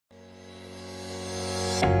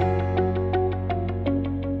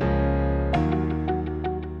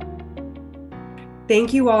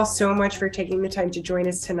Thank you all so much for taking the time to join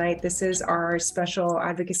us tonight. This is our special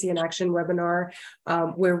Advocacy in Action webinar,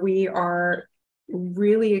 where we are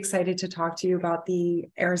really excited to talk to you about the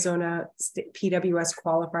Arizona PWS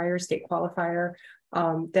qualifier, state qualifier,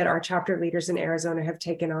 that our chapter leaders in Arizona have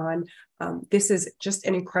taken on. This is just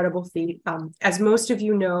an incredible feat. As most of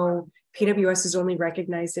you know, PWS is only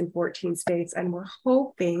recognized in 14 states, and we're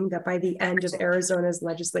hoping that by the end of Arizona's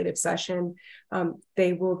legislative session,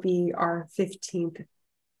 they will be our 15th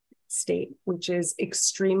state, which is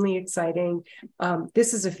extremely exciting.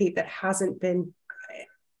 This is a feat that hasn't been,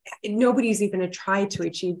 nobody's even tried to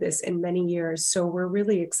achieve this in many years. So we're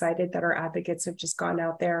really excited that our advocates have just gone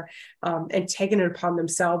out there and taken it upon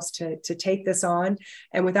themselves to take this on.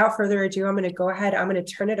 And without further ado, I'm going to go ahead. I'm going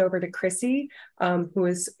to turn it over to Chrissy, who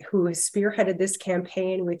has spearheaded this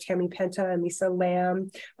campaign with Tammy Penta and Lisa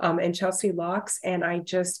Lamb and Chelsea Locks. And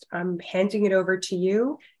I'm handing it over to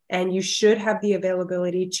you. And you should have the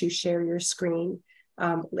availability to share your screen.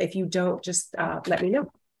 If you don't, just let me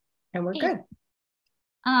know. And we're good.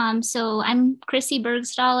 So I'm Chrissy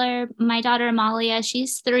Bergstaller. My daughter Amalia,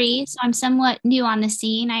 she's 3, so I'm somewhat new on the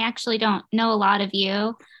scene. I actually don't know a lot of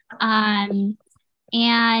you. And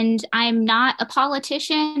I'm not a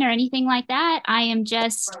politician or anything like that. I am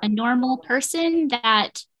just a normal person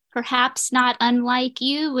that, perhaps not unlike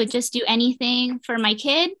you, would just do anything for my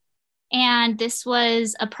kid. And this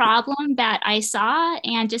was a problem that I saw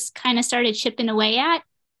and just kind of started chipping away at.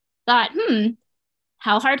 Thought,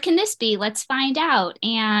 how hard can this be? Let's find out.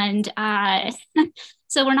 And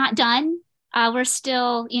so we're not done. We're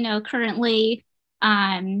still, currently,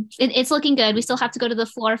 it's looking good. We still have to go to the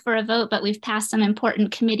floor for a vote, but we've passed some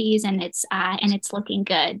important committees, and it's looking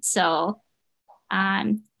good. So,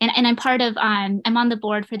 and I'm part of, I'm on the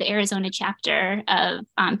board for the Arizona chapter of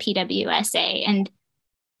PWSA. And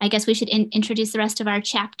I guess we should introduce the rest of our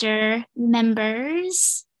chapter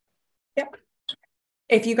members. Yep.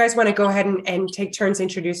 If you guys want to go ahead and take turns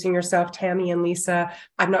introducing yourself, Tammy and Lisa.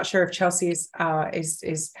 I'm not sure if Chelsea's oh,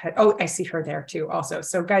 I see her there too also.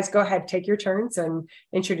 So guys, go ahead, take your turns and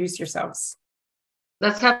introduce yourselves.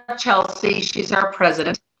 Let's have Chelsea. She's our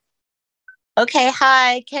president. Okay,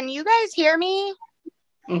 hi. Can you guys hear me?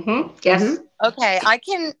 Mm-hmm. Yes. Mm-hmm. Okay, I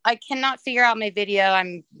cannot figure out my video.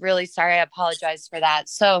 I'm really sorry. I apologize for that.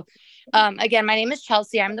 So again, my name is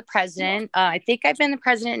Chelsea. I'm the president. I think I've been the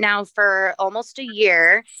president now for almost a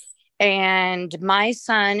year. And my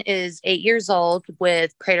son is 8 years old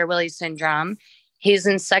with Prader-Willi syndrome. He's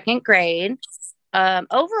in 2nd grade.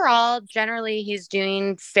 Overall, generally, he's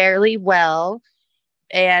doing fairly well.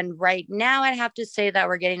 And right now, I'd have to say that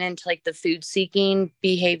we're getting into like the food seeking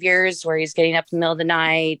behaviors where he's getting up in the middle of the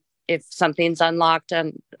night. If something's unlocked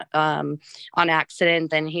on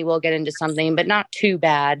accident, then he will get into something, but not too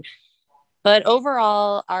bad. But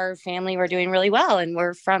overall, our family, we're doing really well. And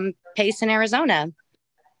we're from Payson, Arizona.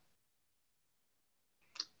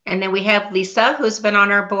 And then we have Lisa, who's been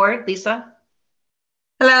on our board. Lisa.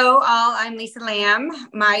 Hello, all. I'm Lisa Lamb.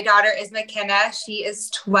 My daughter is McKenna. She is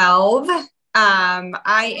 12.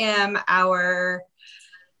 I am our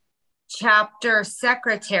chapter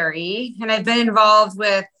secretary, and I've been involved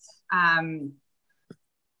with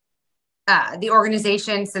the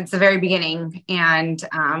organization since the very beginning, and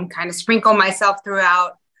kind of sprinkle myself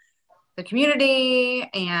throughout the community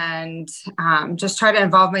and just try to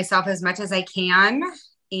involve myself as much as I can.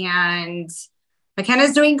 And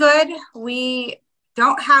McKenna's doing good. We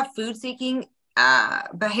don't have food-seeking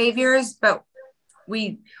behaviors, but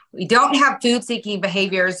we don't have food-seeking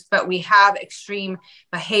behaviors, but we have extreme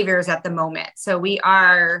behaviors at the moment. So we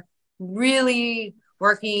are really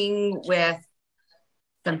working with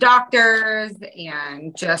some doctors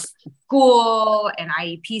and just school and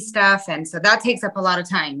IEP stuff. And so that takes up a lot of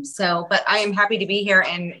time. So, but I am happy to be here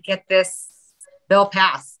and get this bill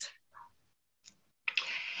passed.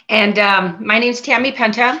 And my name's Tammy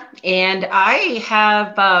Penta, and I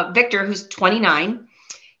have Victor, who's 29.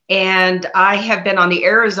 And I have been on the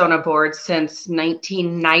Arizona board since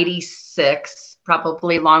 1996,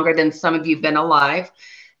 probably longer than some of you have been alive,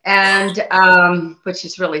 and which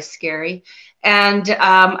is really scary. And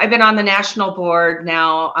I've been on the national board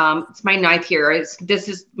now. It's my 9th year. This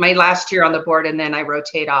is my last year on the board, and then I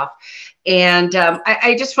rotate off. And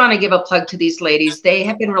I just want to give a plug to these ladies. They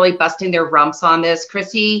have been really busting their rumps on this.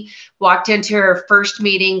 Chrissy walked into her first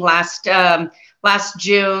meeting last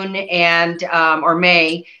June and or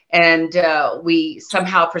May, and we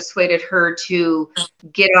somehow persuaded her to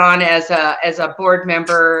get on as a board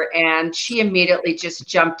member, and she immediately just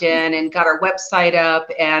jumped in and got our website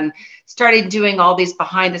up and started doing all these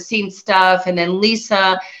behind the scenes stuff. And then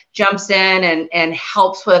Lisa jumps in and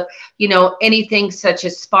helps with, anything such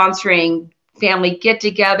as sponsoring family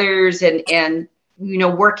get-togethers and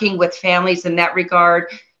working with families in that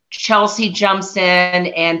regard. Chelsea jumps in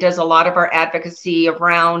and does a lot of our advocacy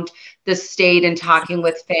around the state and talking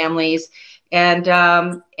with families. And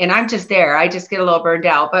I'm just there. I just get a little burned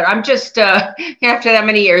out, but I'm just after that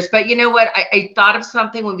many years. But you know what? I thought of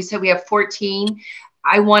something when we said we have 14.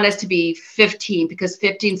 I want us to be 15 because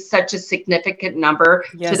 15 is such a significant number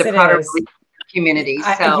to the Prader-Willi community.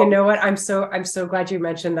 So you know what? I'm so glad you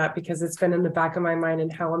mentioned that, because it's been in the back of my mind.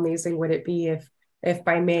 And how amazing would it be if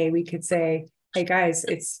by May we could say, hey guys,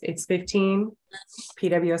 it's 15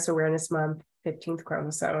 PWS Awareness Month, 15th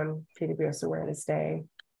chromosome, PWS Awareness Day,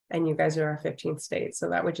 and you guys are our 15th state. So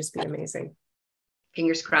that would just be amazing.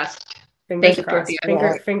 Fingers crossed. Fingers crossed.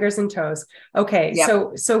 Fingers and toes. Okay.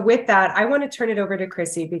 Yep. So with that, I want to turn it over to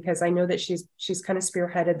Chrissy, because I know that she's kind of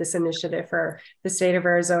spearheaded this initiative for the state of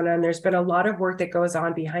Arizona. And there's been a lot of work that goes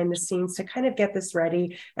on behind the scenes to kind of get this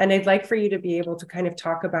ready. And I'd like for you to be able to kind of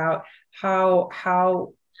talk about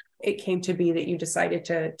how it came to be that you decided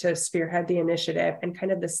to spearhead the initiative and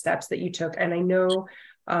kind of the steps that you took. And I know,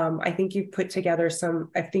 I think you've put together a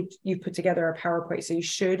PowerPoint. So you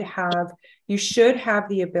should have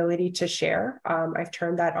the ability to share. I've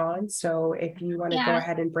turned that on. So if you want to go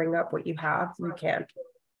ahead and bring up what you have, you can.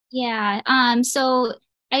 Yeah. So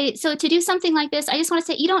to do something like this, I just want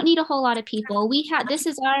to say, you don't need a whole lot of people. We have this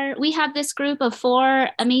group of 4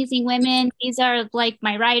 amazing women. These are like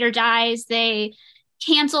my ride or dies. They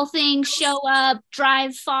cancel things, show up,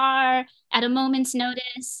 drive far at a moment's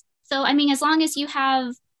notice. So, I mean, as long as you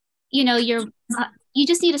have, you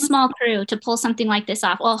just need a small crew to pull something like this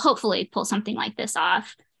off. Well, hopefully pull something like this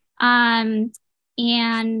off. And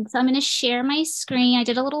so I'm going to share my screen. I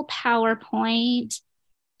did a little PowerPoint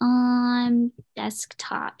on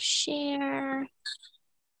desktop share.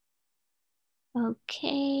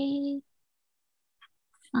 Okay.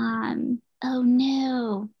 Oh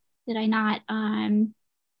no, did I not?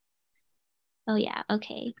 Oh yeah,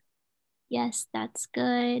 okay. Yes, that's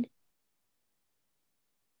good.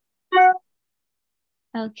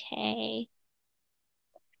 Okay.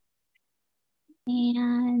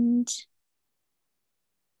 And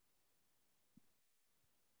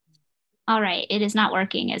all right, it is not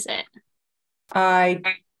working, is it? I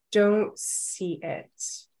don't see it.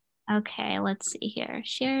 Okay, let's see here.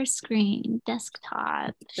 Share screen,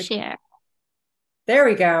 desktop, share. There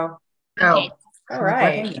we go. Okay. All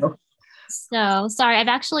right. So sorry, I've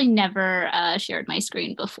actually never shared my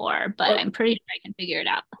screen before, but I'm pretty sure I can figure it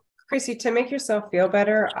out. Chrissy, to make yourself feel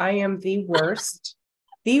better, I am the worst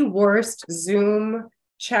Zoom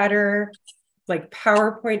chatter, like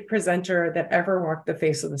PowerPoint presenter that ever walked the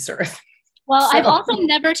face of this earth. Well, I've also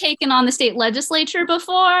never taken on the state legislature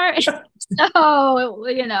before. So,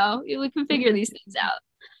 we can figure these things out.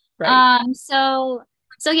 Right. So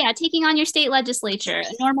yeah, taking on your state legislature,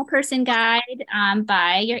 a normal person guide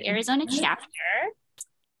by your Arizona chapter.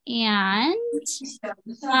 And so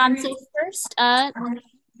first up,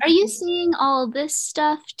 are you seeing all this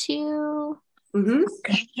stuff too? Mm-hmm.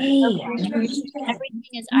 Okay. Everything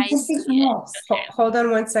is I. Okay. Hold on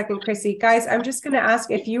one second, Chrissy. Guys, I'm just going to ask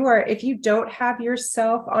if you don't have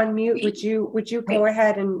yourself on mute, would you go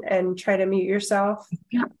ahead and try to mute yourself?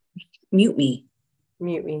 Yeah. Mute me.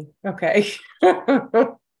 Okay.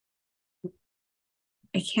 I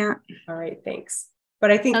can't. All right, thanks. But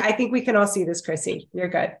I think we can all see this, Chrissy. You're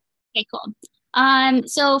good. Okay, cool.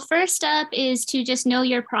 So first up is to just know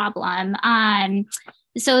your problem.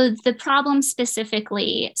 So the problem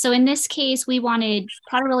specifically, so in this case, we wanted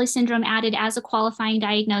Prader-Willi syndrome added as a qualifying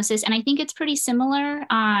diagnosis. And I think it's pretty similar,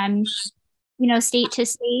 state to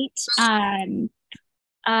state,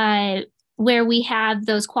 where we have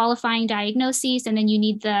those qualifying diagnoses, and then you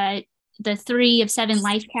need the 3 of 7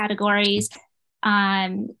 life categories.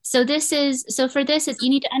 So for this, you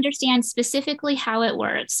need to understand specifically how it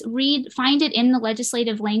works. Find it in the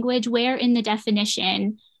legislative language, where in the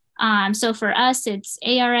definition. So for us, it's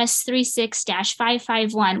ARS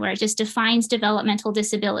 36-551, where it just defines developmental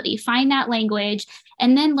disability. Find that language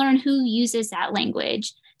and then learn who uses that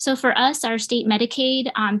language. So for us, our state Medicaid,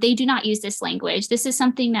 they do not use this language. This is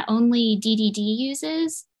something that only DDD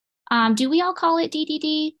uses. Do we all call it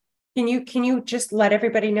DDD? Can you just let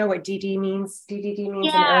everybody know what DDD means in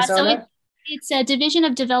Arizona? So it's a Division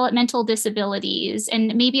of Developmental Disabilities,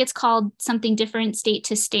 and maybe it's called something different state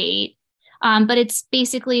to state. But it's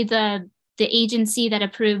basically the agency that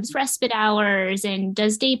approves respite hours and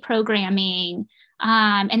does day programming.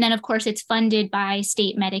 And then, of course, it's funded by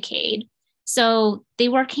state Medicaid. So they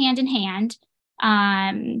work hand in hand.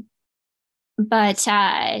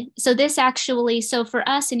 So for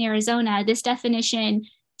us in Arizona, this definition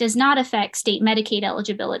does not affect state Medicaid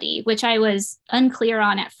eligibility, which I was unclear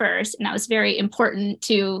on at first. And that was very important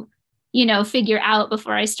to, figure out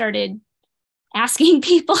before I started asking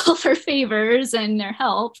people for favors and their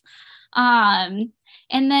help. And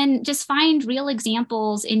then just find real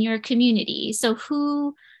examples in your community. So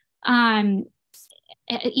who's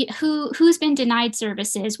been denied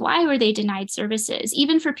services? Why were they denied services?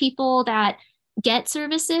 Even for people that get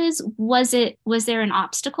services, was there an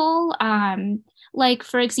obstacle? Like,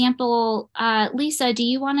 for example, Lisa, do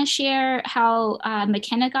you want to share how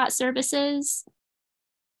McKenna got services?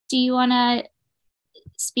 Do you want to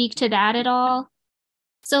speak to that at all?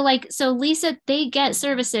 So Lisa, they get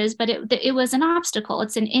services, but it was an obstacle.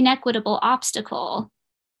 It's an inequitable obstacle.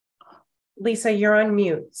 Lisa, you're on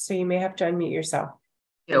mute, so you may have to unmute yourself.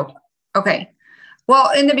 Okay.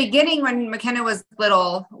 Well, in the beginning, when McKenna was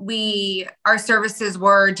little, our services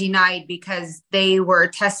were denied because they were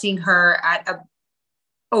testing her at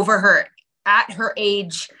her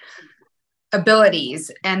age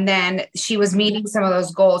abilities. And then she was meeting some of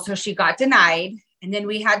those goals. So she got denied. And then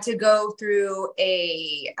we had to go through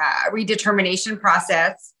a redetermination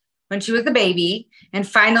process when she was a baby. And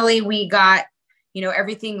finally we got,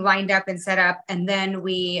 everything lined up and set up. And then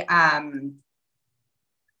we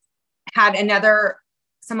had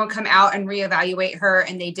someone come out and reevaluate her,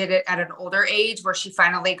 and they did it at an older age where she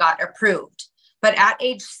finally got approved. But at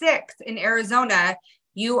age 6 in Arizona,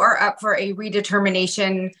 you are up for a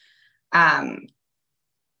redetermination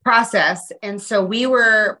process. And so we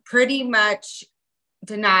were pretty much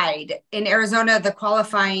denied. In Arizona, the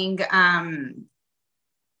qualifying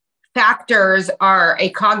factors are a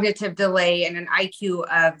cognitive delay and an IQ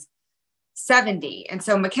of 70. And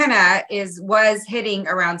so McKenna was hitting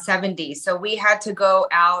around 70. So we had to go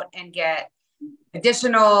out and get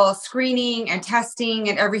additional screening and testing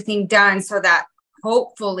and everything done so that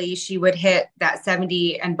hopefully she would hit that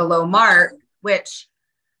 70 and below mark, which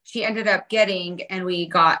she ended up getting, and we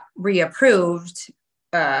got reapproved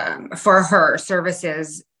for her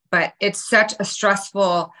services. But it's such a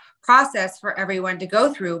stressful process for everyone to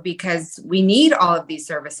go through because we need all of these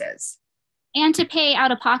services. And to pay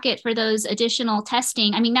out of pocket for those additional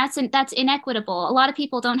testing. I mean, that's inequitable. A lot of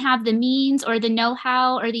people don't have the means or the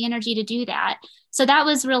know-how or the energy to do that. So that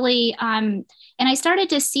was really, and I started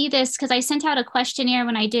to see this because I sent out a questionnaire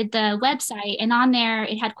when I did the website, and on there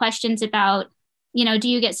it had questions about, do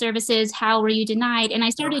you get services? How were you denied? And I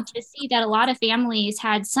started to see that a lot of families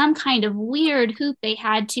had some kind of weird hoop they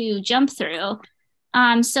had to jump through.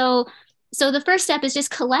 So the first step is just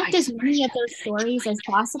collect as many of those stories as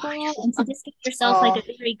possible, and to just give yourself like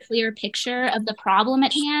a very clear picture of the problem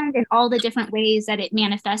at hand and all the different ways that it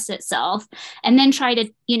manifests itself. And then try to,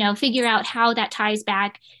 figure out how that ties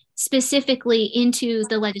back specifically into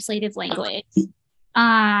the legislative language.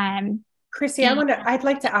 Chrissy, I'd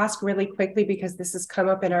like to ask really quickly, because this has come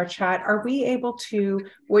up in our chat. Are we able to,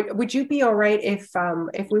 would you be all right if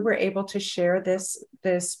we were able to share this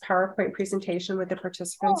PowerPoint presentation with the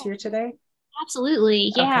participants here today?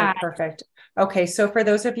 Absolutely. Yeah. Okay, perfect. Okay. So for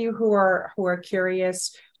those of you who are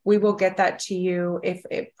curious, we will get that to you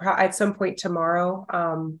at some point tomorrow.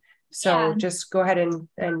 Just go ahead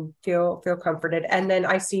and feel comforted. And then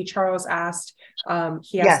I see Charles asked,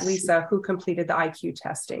 he asked Lisa, who completed the IQ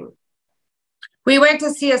testing? We went to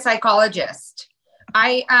see a psychologist.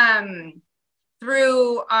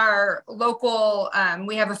 Through our local,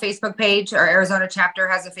 we have a Facebook page. Our Arizona chapter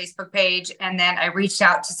has a Facebook page. And then I reached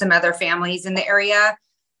out to some other families in the area,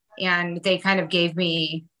 and they kind of gave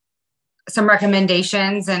me some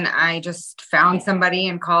recommendations. And I just found somebody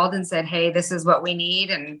and called and said, hey, this is what we need,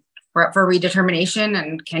 and we're up for redetermination.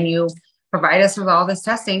 And can you provide us with all this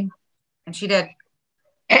testing? And she did.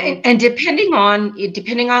 And depending on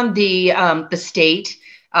the state,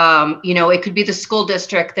 it could be the school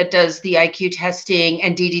district that does the IQ testing,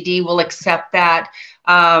 and DDD will accept that.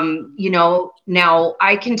 Now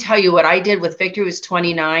I can tell you what I did with Victor, who was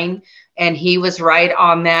 29, and he was right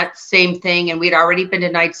on that same thing. And we'd already been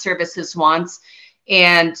denied services once,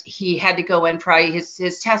 and he had to go in for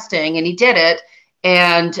his testing, and he did it,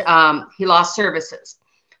 and he lost services.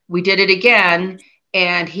 We did it again,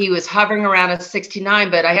 and he was hovering around a 69.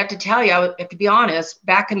 But I have to tell you, I have to be honest,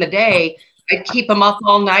 back in the day, I'd keep him up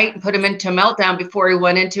all night and put him into meltdown before he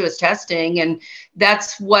went into his testing. And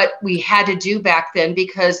that's what we had to do back then,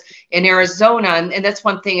 because in Arizona, and that's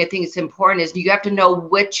one thing I think is important, is you have to know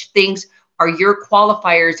which things are your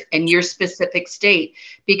qualifiers in your specific state.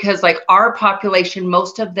 Because like our population,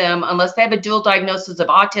 most of them, unless they have a dual diagnosis of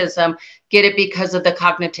autism, get it because of the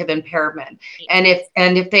cognitive impairment. And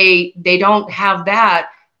if they don't have that,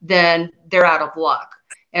 then they're out of luck.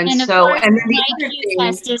 And of so, course, and then the the other IQ thing,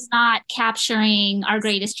 test is not capturing our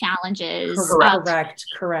greatest challenges. Correct.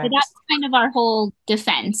 So that's kind of our whole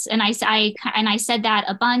defense. And I said that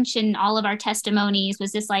a bunch in all of our testimonies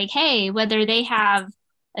was just like, hey, whether they have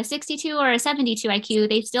a 62 or a 72 IQ,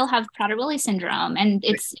 they still have Prader-Willi syndrome. And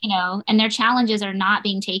it's, and their challenges are not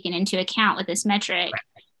being taken into account with this metric.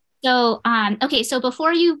 So, okay, so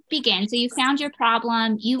before you begin, so you found your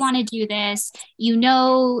problem, you want to do this, you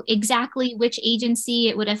know exactly which agency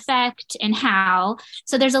it would affect and how.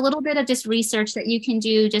 So there's a little bit of just research that you can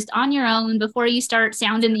do just on your own before you start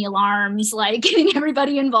sounding the alarms, like getting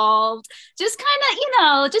everybody involved. Just kind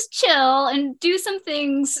of, just chill and do some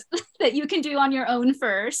things that you can do on your own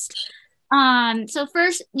first. So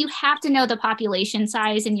first, you have to know the population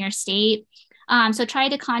size in your state. So try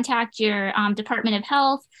to contact your Department of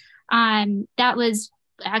Health. That was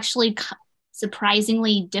actually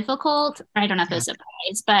surprisingly difficult. I don't know if it was a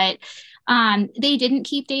surprise, but they didn't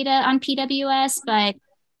keep data on PWS, but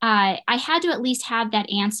I had to at least have that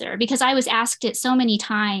answer because I was asked it so many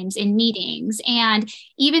times in meetings. And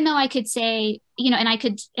even though I could say,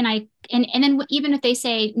 and then even if they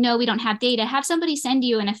say, no, we don't have data, have somebody send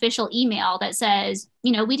you an official email that says,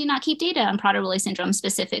 we do not keep data on Prader-Willi syndrome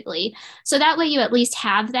specifically. So that way you at least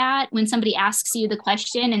have that when somebody asks you the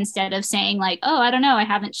question instead of saying like, oh, I don't know, I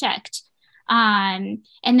haven't checked. And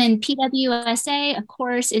then PWSA, of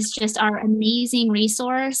course, is just our amazing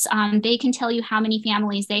resource. They can tell you how many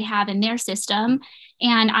families they have in their system.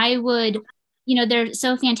 And I would, they're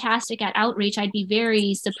so fantastic at outreach. I'd be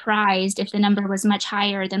very surprised if the number was much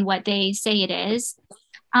higher than what they say it is.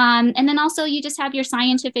 And then also you just have your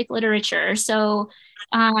scientific literature. So,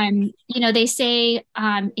 they say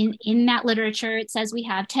in that literature, it says we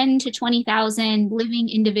have 10 to 20,000 living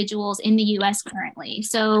individuals in the US currently.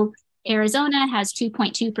 So Arizona has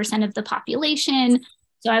 2.2% of the population.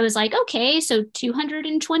 So I was like, okay, so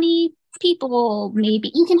 220 people,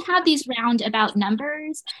 maybe. You can have these roundabout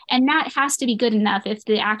numbers, and that has to be good enough if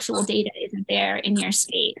the actual data isn't there in your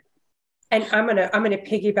state. And I'm gonna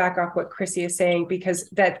piggyback off what Chrissy is saying, because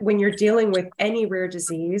that when you're dealing with any rare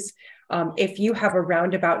disease, if you have a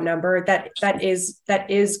roundabout number, that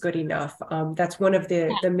is good enough. That's one of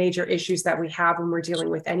the major issues that we have when we're dealing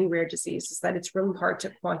with any rare disease, is that it's really hard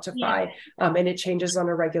to quantify, and it changes on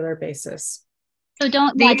a regular basis. So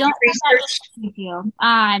don't research.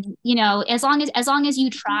 As long as you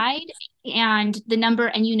tried and the number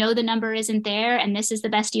isn't there, and this is the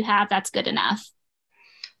best you have, that's good enough.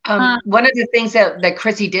 One of the things that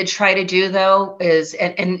Chrissy did try to do, though, is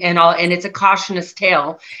and it's a cautionous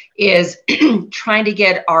tale, is trying to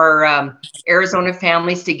get our Arizona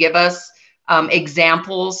families to give us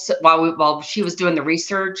examples while she was doing the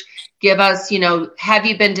research. Give us, have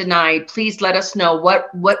you been denied? Please let us know what,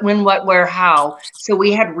 when, what, where, how. So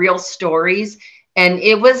we had real stories, and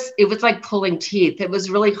it was like pulling teeth. It was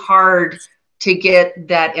really hard to get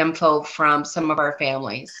that info from some of our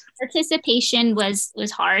families. Participation was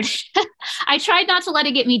hard. I tried not to let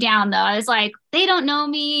it get me down, though. I was like, they don't know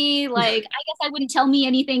me. Like, I guess I wouldn't tell me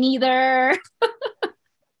anything either.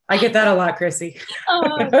 I get that a lot, Chrissy.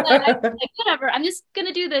 Whatever. I'm just going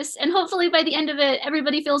to do this. And hopefully by the end of it,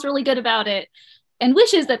 everybody feels really good about it and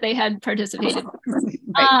wishes that they had participated.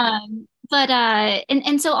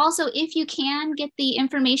 And so also, if you can get the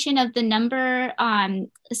information of the number,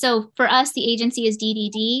 so for us, the agency is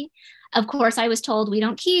DDD. Of course, I was told we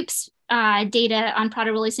don't keep data on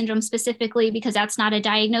Prader-Willi syndrome specifically because that's not a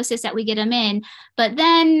diagnosis that we get them in. But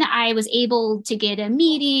then I was able to get a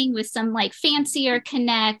meeting with some like fancier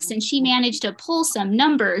connects, and she managed to pull some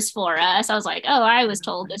numbers for us. I was like, oh, I was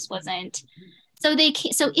told this wasn't. So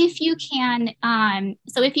if you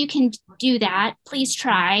can do that, please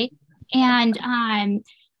try. And I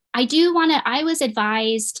was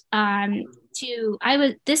advised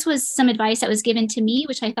this was some advice that was given to me,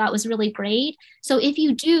 which I thought was really great. So if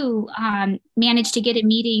you do manage to get a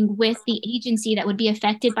meeting with the agency that would be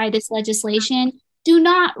affected by this legislation, do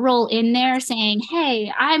not roll in there saying,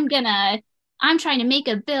 hey, I'm trying to make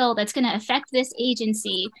a bill that's going to affect this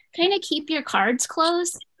agency. Kind of keep your cards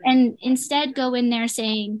close and instead go in there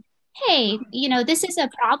saying, hey, this is a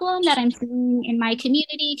problem that I'm seeing in my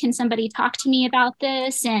community. Can somebody talk to me about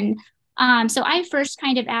this? And so I first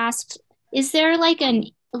kind of asked, is there like a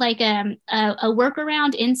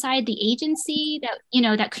workaround inside the agency that,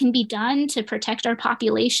 that can be done to protect our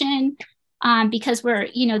population? Because we're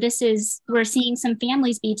seeing some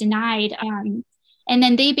families be denied. And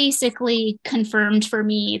then they basically confirmed for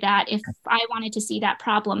me that if I wanted to see that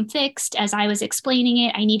problem fixed, as I was explaining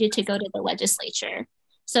it, I needed to go to the legislature.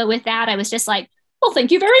 So with that, I was just like, well,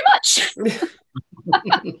 thank you very much.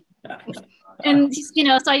 And,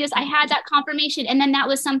 so I had that confirmation. And then that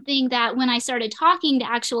was something that when I started talking to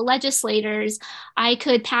actual legislators, I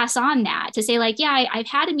could pass on that to say like, yeah, I've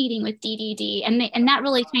had a meeting with DDD, and that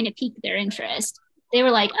really kind of piqued their interest. They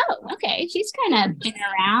were like, oh, okay, she's kind of been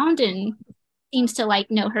around and seems to like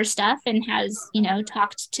know her stuff and has,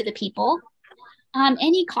 talked to the people.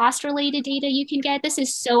 Any cost related data you can get, this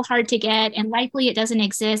is so hard to get and likely it doesn't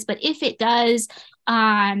exist, but if it does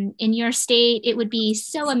in your state, it would be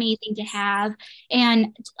so amazing to have.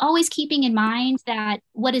 And always keeping in mind that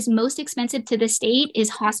what is most expensive to the state is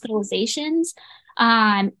hospitalizations,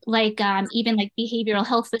 even like behavioral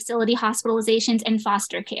health facility hospitalizations and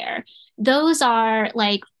foster care. Those are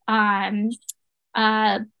like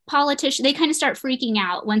politicians, they kind of start freaking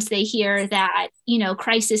out once they hear that,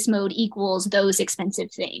 crisis mode equals those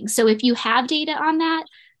expensive things. So if you have data on that,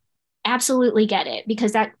 absolutely get it,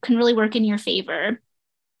 because that can really work in your favor.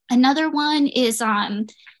 Another one is that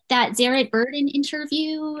Zaret Burden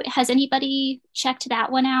interview. Has anybody checked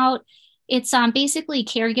that one out? It's basically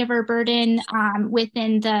caregiver burden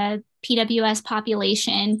within the PWS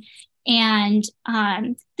population. And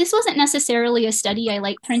this wasn't necessarily a study I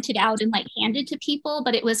like printed out and like handed to people,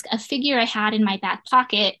 but it was a figure I had in my back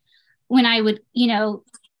pocket when I would,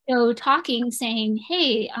 go talking, saying,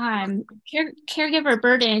 hey, caregiver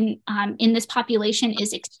burden in this population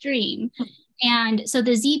is extreme. And so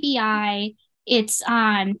the ZBI, it's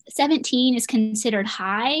 17 is considered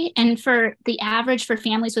high. And for the average for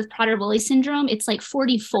families with Prader-Willi syndrome, it's like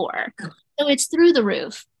 44. So it's through the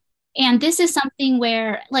roof. And this is something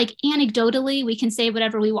where, like, anecdotally, we can say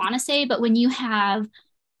whatever we want to say, but when you have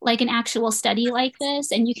like an actual study like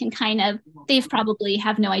this, and you can they've probably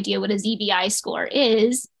have no idea what a ZBI score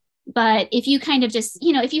is, but if you kind of just,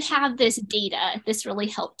 if you have this data, this really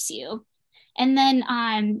helps you. And then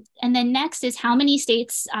next is how many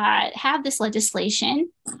states have this legislation.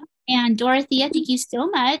 And Dorothea, thank you so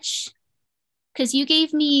much, because you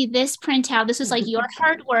gave me this printout. This was like your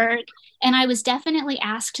hard work. And I was definitely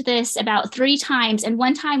asked this about 3 times. And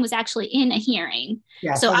one time was actually in a hearing.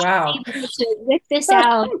 Yes. So wow. I was able to whip this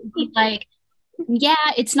out and be like, yeah,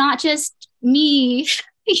 it's not just me,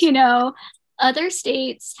 other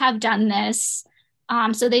states have done this.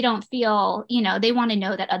 So they don't feel, they want to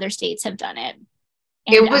know that other states have done it.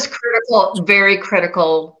 And, it was critical, very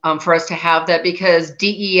critical for us to have that, because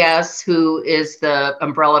DES, who is the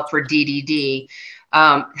umbrella for DDD,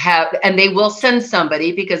 and they will send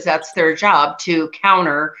somebody, because that's their job, to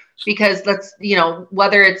counter, because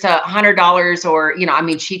whether it's $100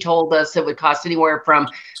 or, she told us it would cost anywhere from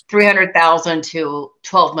 $300,000 to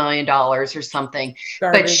 $12 million or something.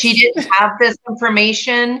 Garbage. But she didn't have this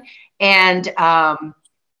information. And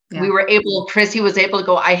Chrissy was able to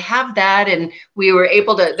go, I have that. And we were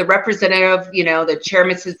able to, the representative, the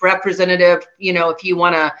chairman says, representative, if you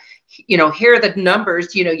want to, hear the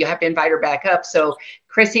numbers, you have to invite her back up. So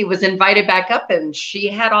Chrissy was invited back up, and she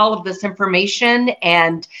had all of this information,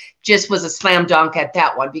 and just was a slam dunk at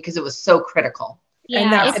that one because it was so critical.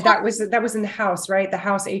 Yeah, and that was in the House, right? The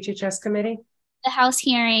House HHS committee. The House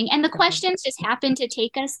hearing, and the questions just happen to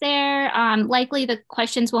take us there. Likely the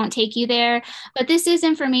questions won't take you there, but this is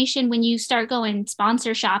information when you start going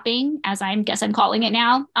sponsor shopping, as I'm calling it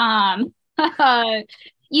now.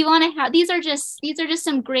 You want to have, these are just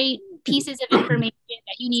some great pieces of information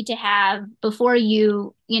that you need to have before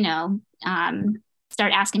you,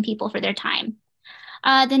 start asking people for their time.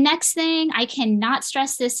 The next thing, I cannot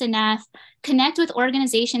stress this enough, connect with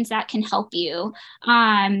organizations that can help you.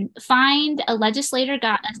 Find a legislature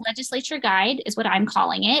guide is what I'm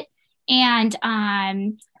calling it. And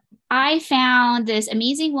I found this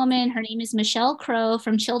amazing woman. Her name is Michelle Crow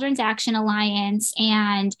from Children's Action Alliance.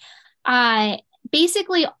 And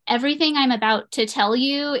basically everything I'm about to tell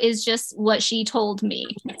you is just what she told me.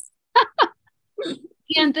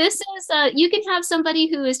 And this is, you can have somebody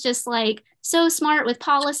who is just like so smart with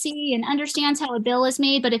policy and understands how a bill is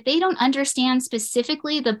made, but if they don't understand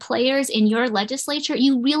specifically the players in your legislature,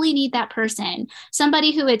 you really need that person.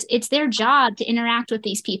 Somebody who it's their job to interact with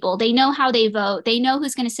these people. They know how they vote. They know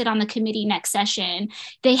who's going to sit on the committee next session.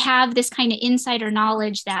 They have this kind of insider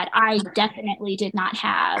knowledge that I definitely did not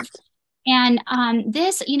have. And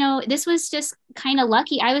this was just kind of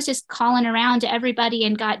lucky. I was just calling around to everybody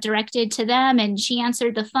and got directed to them, and she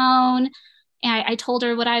answered the phone. And I told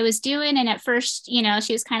her what I was doing. And at first,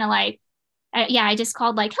 she was kind of like, I just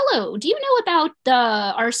called like, hello, do you know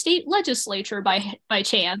about our state legislature by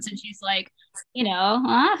chance? And she's like,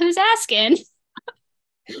 who's asking?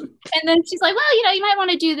 And then she's like, well, you might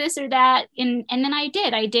want to do this or that. And then I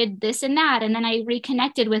did this and that. And then I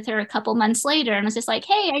reconnected with her a couple months later and was just like,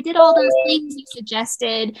 hey, I did all those things you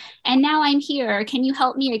suggested. And now I'm here. Can you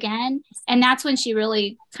help me again? And that's when she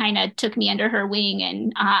really kind of took me under her wing.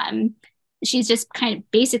 And she's just kind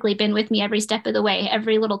of basically been with me every step of the way.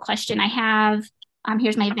 Every little question I have.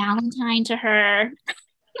 Here's my Valentine to her.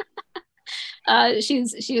 She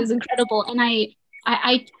was incredible. And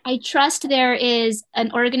I trust there is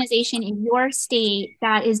an organization in your state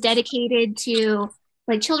that is dedicated to,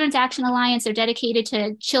 like Children's Action Alliance. They're dedicated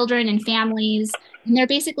to children and families. And they're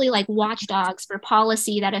basically like watchdogs for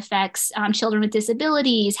policy that affects children with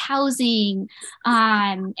disabilities, housing.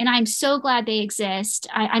 And I'm so glad they exist.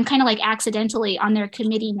 I'm kind of like accidentally on their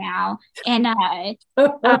committee now. And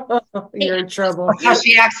you're in trouble. How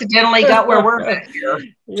she accidentally got where we're at here.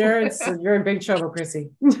 You're in big trouble,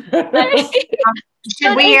 Chrissy.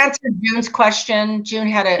 Should we answer June's question? June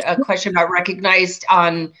had a question about recognized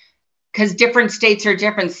on, because different states are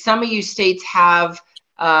different. Some of you states have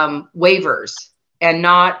waivers and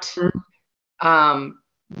not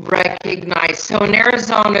recognized. So in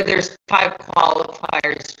Arizona, there's 5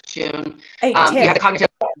 qualifiers, June. Hey,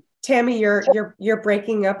 Tammy, you're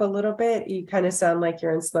breaking up a little bit. You kind of sound like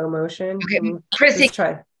you're in slow motion. Okay, Chrissy,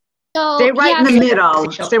 try. So, stay right in the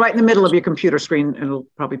middle. Stay right in the middle of your computer screen, and it'll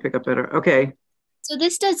probably pick up better. Okay. So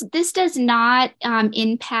this does not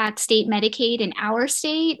impact state Medicaid in our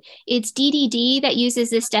state. It's DDD that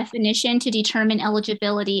uses this definition to determine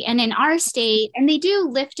eligibility. And in our state, and they do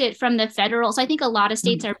lift it from the federal, so I think a lot of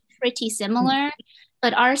states are pretty similar,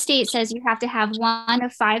 but our state says you have to have 1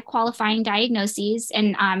 of 5 qualifying diagnoses,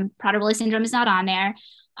 and Prader-Willi syndrome is not on there,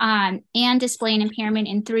 and display an impairment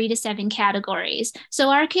in 3 to 7 categories. So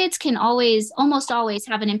our kids can almost always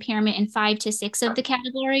have an impairment in 5 to 6 of the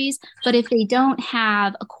categories, but if they don't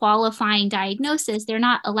have a qualifying diagnosis, they're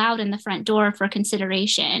not allowed in the front door for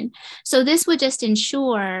consideration. So this would just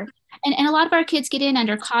ensure, and a lot of our kids get in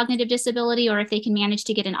under cognitive disability, or if they can manage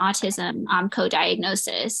to get an autism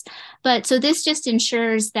co-diagnosis. But so this just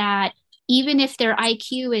ensures that even if their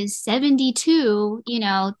IQ is 72,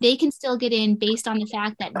 they can still get in based on the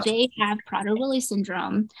fact that they have Prader-Willi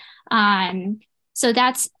syndrome. So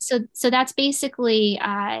that's basically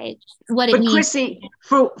what it means. But Chrissy,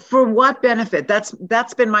 for what benefit?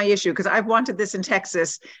 That's been my issue, because I've wanted this in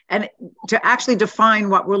Texas, and to actually define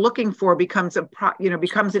what we're looking for becomes an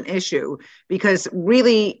issue, because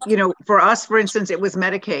really, for us, for instance, it was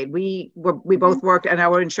Medicaid. We both worked, and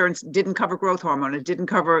our insurance didn't cover growth hormone. It didn't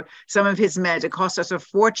cover some of his meds. It cost us a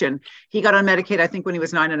fortune. He got on Medicaid, I think, when he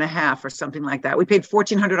was 9.5 or something like that. We paid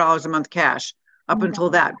 $1,400 a month cash up until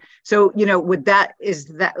that. So,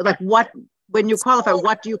 when you qualify,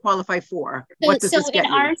 what do you qualify for? What does this get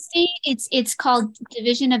in our state, it's called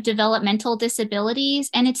Division of Developmental Disabilities,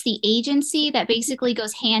 and it's the agency that basically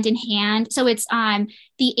goes hand in hand. So it's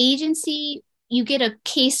the agency, you get a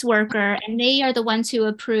caseworker, and they are the ones who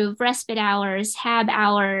approve respite hours, HAB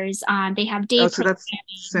hours. They have day so that's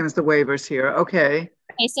same as the waivers here. Okay.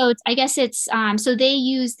 Okay, so I guess it's so they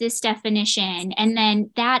use this definition, and then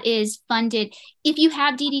that is funded. If you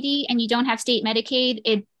have DDD and you don't have state Medicaid,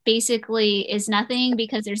 it basically is nothing,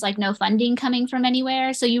 because there's like no funding coming from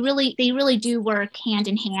anywhere. So they really do work hand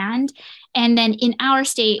in hand. And then in our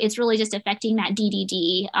state, it's really just affecting that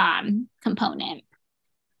DDD component.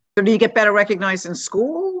 So do you get better recognized in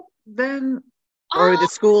school then? Or the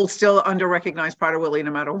school still under-recognized Prader-Willi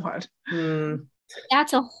no matter what?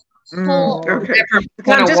 That's a whole okay.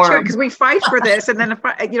 I'm just sure, because we fight for this, and then if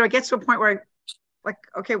it gets to a point where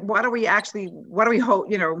okay, what do we hope,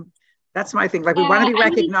 that's my thing. Like, we want to be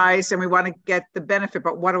recognized and we want to get the benefit,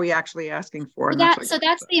 but what are we actually asking for? That's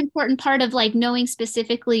the important part of like knowing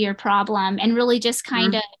specifically your problem, and really just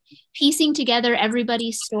kind of piecing together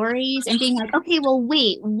everybody's stories and being like, okay, well,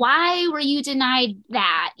 wait, why were you denied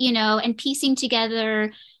that? And piecing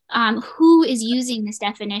together who is using this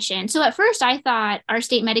definition. So at first I thought our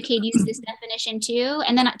state Medicaid used this definition too.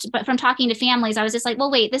 And then, but from talking to families, I was just like,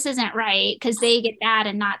 well, wait, this isn't right, because they get that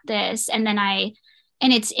and not this. And then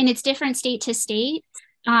it's different state to state.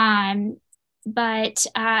 So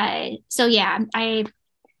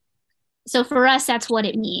for us, that's what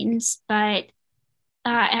it means. But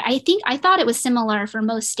I thought it was similar for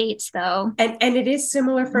most states, though. And it is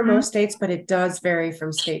similar for most states, but it does vary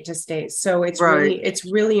from state to state. So it's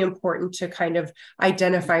really important to kind of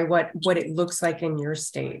identify what it looks like in your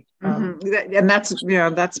state. And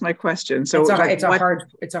that's my question. So it's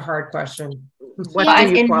a hard question. What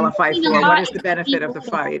do you qualify for? What is the benefit of the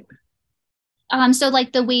fight? So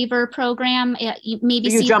like the waiver program,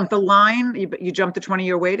 you jump the line, you jump the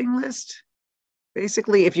 20-year waiting list,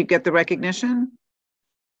 basically, if you get the recognition.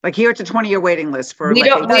 Like here, it's a 20-year waiting list for we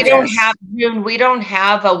like don't have June. We don't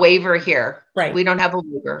have a waiver here. Right. We don't have a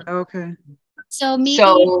waiver. Okay. So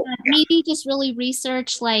maybe just really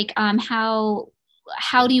research like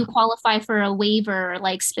how do you qualify for a waiver,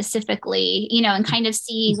 like specifically, and kind of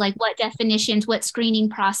see like what definitions, what screening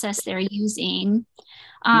process they're using.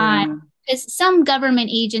 Because some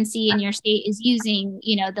government agency in your state is using,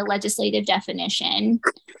 the legislative definition.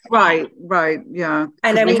 Right. Yeah.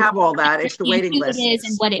 And we have all that. It's the waiting list. It is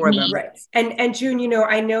and what it means. Right. And June,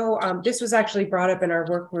 I know this was actually brought up in our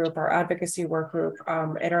work group, our advocacy work group,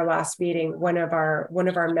 at our last meeting. One of our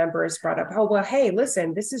members brought up, oh, well, hey,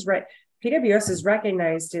 listen, this is right. PWS is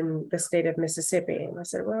recognized in the state of Mississippi. And I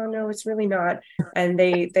said, well, no, it's really not. And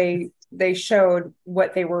they showed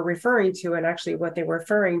what they were referring to. And actually what they were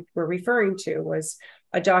referring to was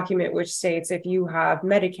a document which states if you have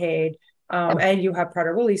Medicaid and you have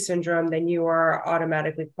Prader-Willi syndrome, then you are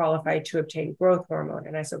automatically qualified to obtain growth hormone.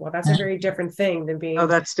 And I said, well, that's a very different thing than being. Oh,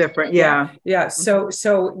 that's different. Yeah. So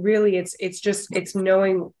really it's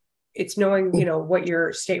knowing what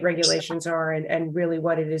your state regulations are and really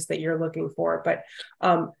what it is that you're looking for. But,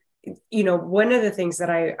 one of the things that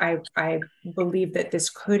I believe that this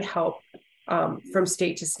could help from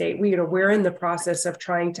state to state, we're in the process of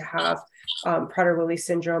trying to have Prader-Willi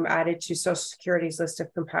syndrome added to Social Security's list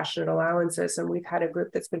of compassionate allowances. And we've had a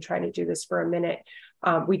group that's been trying to do this for a minute.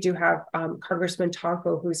 We do have Congressman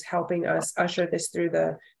Tonko, who's helping us usher this through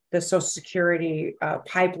the Social Security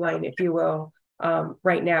pipeline, if you will.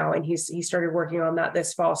 Right now, and he started working on that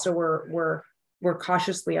this fall. So we're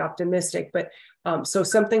cautiously optimistic. But so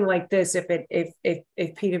something like this, if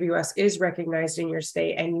PWS is recognized in your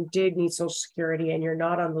state and you did need Social Security and you're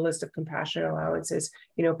not on the list of compassionate allowances,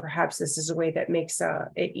 perhaps this is a way that makes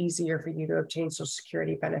it easier for you to obtain Social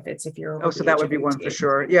Security benefits if you're. So that would be one for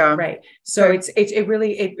sure. Yeah. Right. So it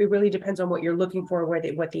really depends on what you're looking for,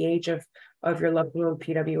 what the age of your loved one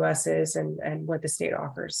PWS is, and what the state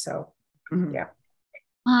offers. So. Yeah.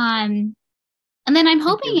 And then I'm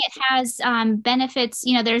hoping it has benefits,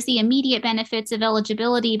 there's the immediate benefits of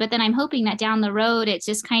eligibility, but then I'm hoping that down the road, it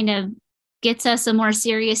just kind of gets us a more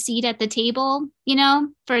serious seat at the table,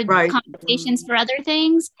 for conversations for other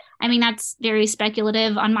things. I mean, that's very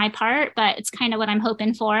speculative on my part, but it's kind of what I'm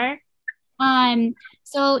hoping for.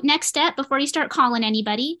 So next step, before you start calling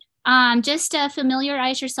anybody, just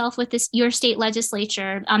familiarize yourself with your state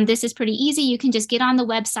legislature. This is pretty easy. You can just get on the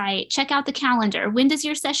website, check out the calendar. When does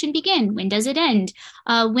your session begin? When does it end?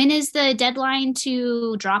 When is the deadline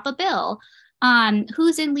to drop a bill?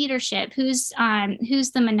 Who's in leadership? Who's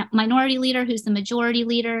the minority leader? Who's the majority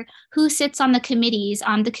leader? Who sits on the committees?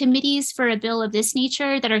 The committees for a bill of this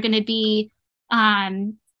nature that are going to be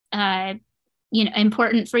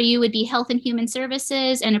important for you would be Health and Human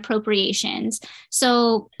Services and Appropriations.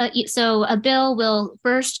 So a bill will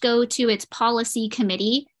first go to its policy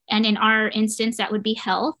committee, and in our instance, that would be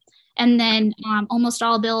Health. And then almost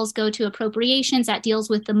all bills go to Appropriations, that deals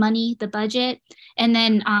with the money, the budget. And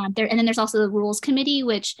then there's also the Rules Committee,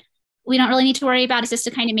 which we don't really need to worry about. It's just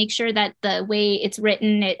to kind of make sure that the way it's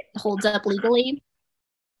written, it holds up legally.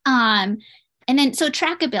 And then, so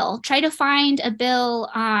track a bill, try to find a bill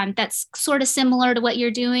that's sort of similar to what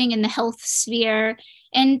you're doing in the health sphere,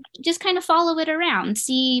 and just kind of follow it around,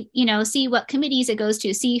 see what committees it goes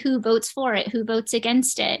to, see who votes for it, who votes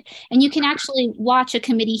against it. And you can actually watch a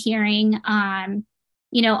committee hearing, on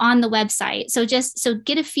the website. So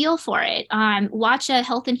get a feel for it. Watch a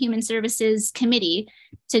Health and Human Services committee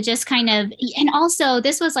to just kind of, and also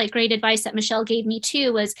this was like great advice that Michelle gave me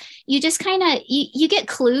too, was you just kind of, you get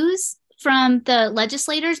clues from the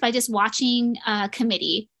legislators by just watching a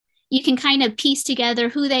committee. You can kind of piece together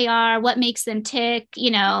who they are, what makes them tick,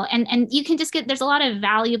 and you can just there's a lot of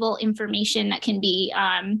valuable information that can be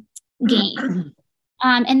gained.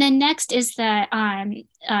 And then next is the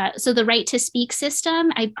right to speak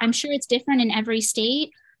system. I'm sure it's different in every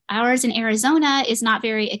state. Ours in Arizona is not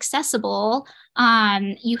very accessible.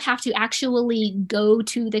 You have to actually go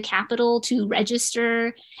to the Capitol to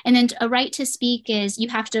register. And then a right to speak is you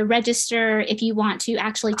have to register if you want to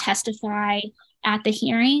actually testify at the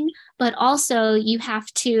hearing, but also you have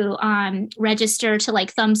to register to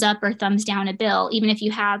like thumbs up or thumbs down a bill. Even if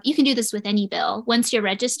you can do this with any bill. Once you're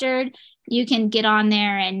registered, you can get on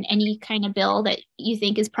there, and any kind of bill that you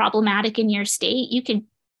think is problematic in your state, you can,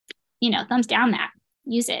 thumbs down that,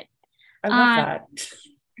 use it. I love that.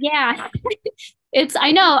 Yeah,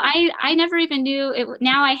 I know, I never even knew it.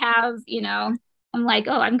 Now I have, I'm like,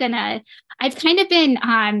 I've kind of been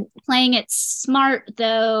playing it smart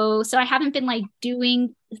though. So I haven't been like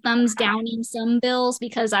doing thumbs downing some bills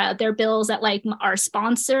because they're bills that like our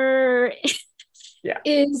sponsor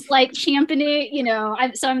is like championing,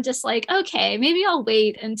 so I'm just like, okay, maybe I'll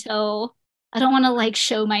wait until I don't want to like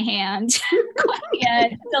show my hand quite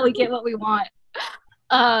yet until we get what we want.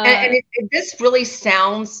 This really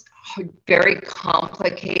sounds very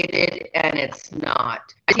complicated, and it's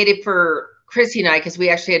not. I did it for Chrissy and I, because we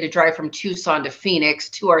actually had to drive from Tucson to Phoenix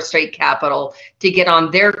to our state capital to get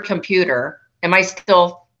on their computer. Am I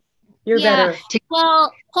still? You're better.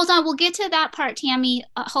 Well, hold on. We'll get to that part, Tammy.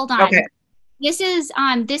 Hold on. Okay.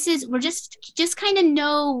 We're just kind of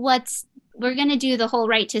know we're going to do the whole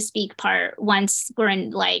right to speak part once we're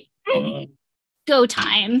in like go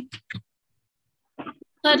time.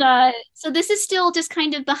 But so this is still just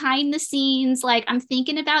kind of behind the scenes. Like, I'm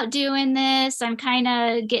thinking about doing this. I'm kind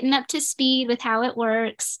of getting up to speed with how it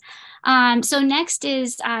works. So next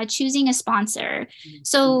is choosing a sponsor.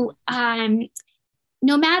 So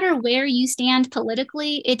no matter where you stand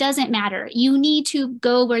politically, it doesn't matter. You need to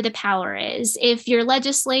go where the power is. If your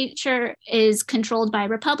legislature is controlled by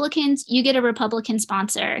Republicans, you get a Republican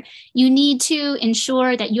sponsor. You need to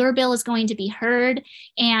ensure that your bill is going to be heard.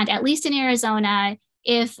 And at least in Arizona,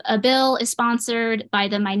 if a bill is sponsored by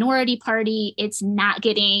the minority party, it's not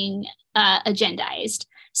getting agendized.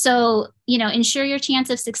 So, ensure your chance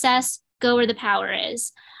of success, go where the power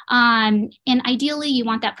is. And ideally, you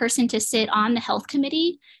want that person to sit on the health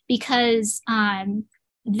committee, because that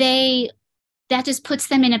just puts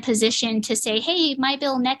them in a position to say, hey, my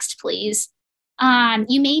bill next, please.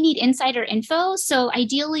 You may need insider info. So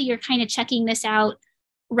ideally, you're kind of checking this out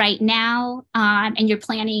right now, and you're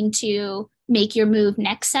planning to make your move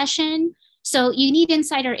next session. So you need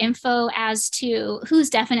insider info as to who's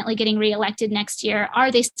definitely getting reelected next year.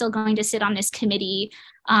 Are they still going to sit on this committee?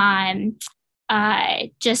 Who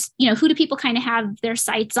do people kind of have their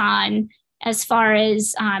sights on as far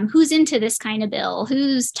as who's into this kind of bill,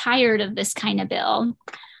 who's tired of this kind of bill.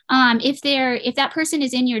 If that person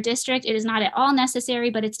is in your district, it is not at all necessary,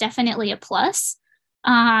 but it's definitely a plus.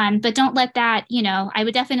 But don't let that, I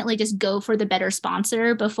would definitely just go for the better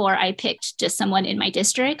sponsor before I picked just someone in my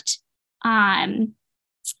district. And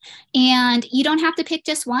you don't have to pick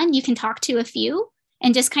just one. You can talk to a few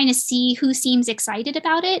and just kind of see who seems excited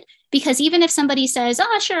about it. Because even if somebody says,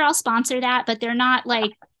 oh, sure, I'll sponsor that, but they're not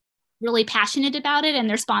like really passionate about it and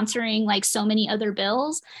they're sponsoring like so many other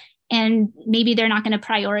bills, and maybe they're not going to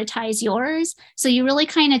prioritize yours. So you really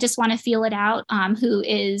kind of just want to feel it out,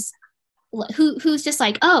 who's just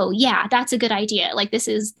like, oh yeah, that's a good idea. Like this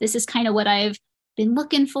is kind of what I've been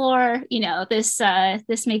looking for. This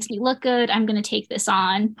makes me look good. I'm going to take this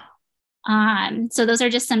on. So those are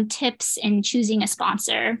just some tips in choosing a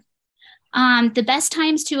sponsor. The best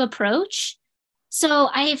times to approach. So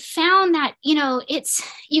I have found that,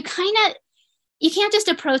 you can't just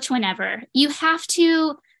approach whenever. You have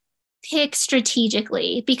to pick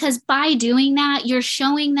strategically, because by doing that, you're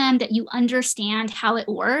showing them that you understand how it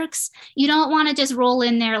works. You don't want to just roll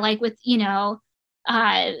in there like with,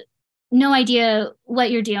 no idea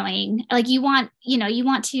what you're doing. Like you want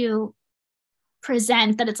to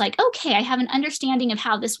present that it's like, okay, I have an understanding of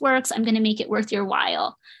how this works. I'm going to make it worth your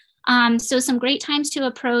while. So some great times to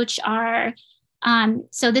approach are,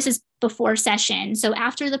 so this is before session. So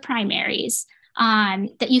after the primaries,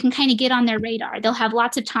 that you can kind of get on their radar. They'll have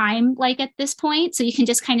lots of time like at this point. So you can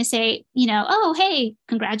just kind of say, oh, hey,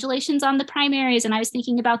 congratulations on the primaries. And I was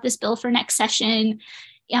thinking about this bill for next session.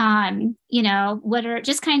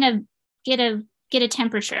 Just kind of get a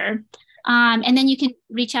temperature. And then you can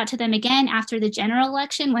reach out to them again after the general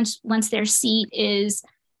election once their seat is,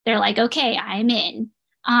 they're like, okay, I'm in.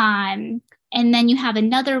 And then you have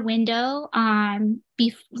another window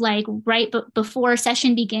before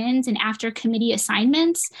session begins and after committee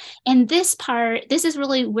assignments. And this is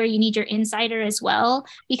really where you need your insider as well,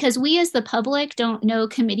 because we as the public don't know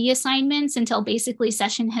committee assignments until basically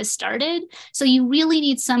session has started. So you really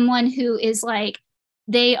need someone who is like,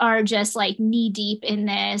 they are just like knee deep in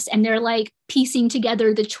this and they're like piecing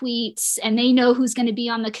together the tweets and they know who's going to be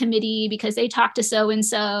on the committee because they talked to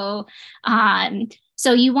so-and-so.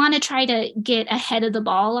 So you want to try to get ahead of the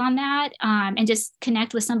ball on that, and just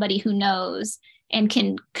connect with somebody who knows and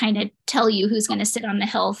can kind of tell you who's going to sit on the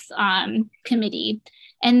health committee.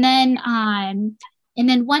 And then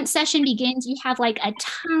once session begins, you have like a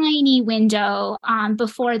tiny window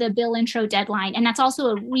before the bill intro deadline. And that's also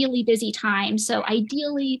a really busy time. So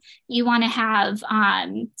ideally, you want to have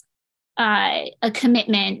a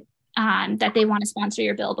commitment that they want to sponsor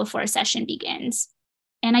your bill before session begins.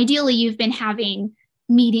 And ideally, you've been having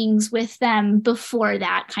meetings with them before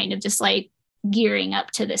that, kind of just like gearing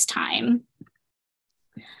up to this time.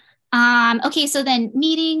 Okay, so then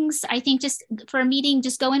meetings, I think just for a meeting,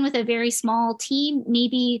 just go in with a very small team,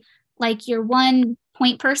 maybe like your one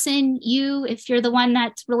point person, if you're the one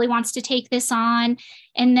that really wants to take this on.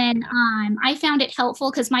 And then I found it helpful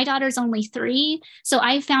because my daughter's only 3. So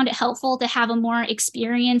I found it helpful to have a more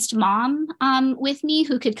experienced mom with me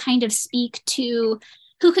who could kind of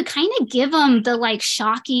who could kind of give them the like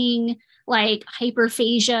shocking, like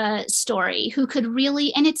hyperphagia story, who could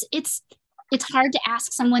really, and it's hard to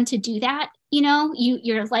ask someone to do that.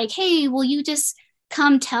 You're like, hey, will you just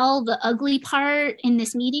come tell the ugly part in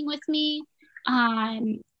this meeting with me?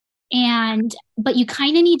 But you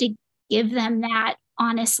kind of need to give them that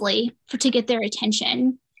honestly to get their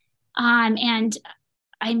attention. And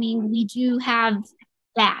I mean, we do have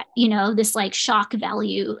that, this like shock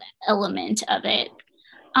value element of it.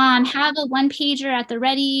 Have a 1-pager at the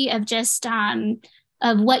ready of just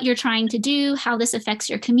of what you're trying to do, how this affects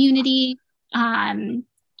your community.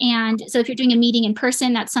 And so if you're doing a meeting in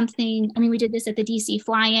person, that's something, I mean, we did this at the DC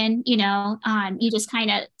fly-in, you just kind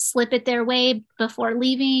of slip it their way before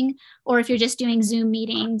leaving. Or if you're just doing Zoom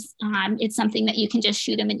meetings, it's something that you can just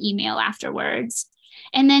shoot them an email afterwards.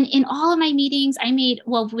 And then in all of my meetings,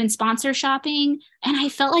 when sponsor shopping, and I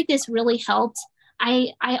felt like this really helped.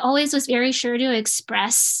 I always was very sure to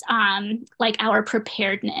express like our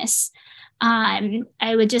preparedness.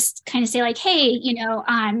 I would just kind of say like, hey,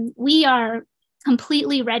 we are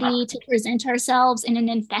completely ready to present ourselves in an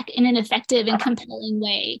effective and compelling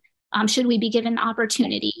way. Should we be given the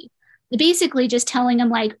opportunity? Basically just telling them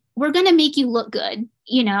like, we're going to make you look good.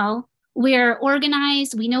 We're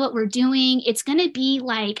organized. We know what we're doing. It's going to be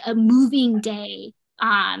like a moving day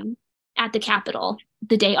at the Capitol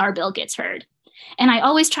the day our bill gets heard. And I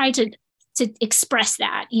always try to express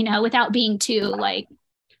that, without being too like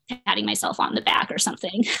patting myself on the back or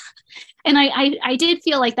something. And I did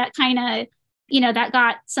feel like that kind of, that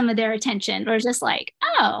got some of their attention, or just like,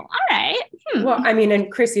 oh, all right. Well, I mean, and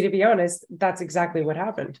Chrissy, to be honest, that's exactly what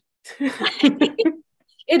happened. It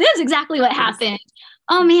is exactly what happened.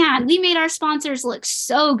 Oh man, we made our sponsors look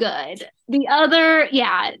so good. The other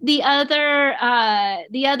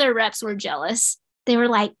reps were jealous. They were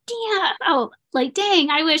like, dang,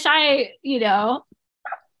 I wish we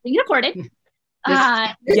recorded.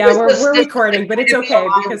 We're recording, but it's okay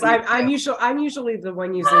because I'm usually the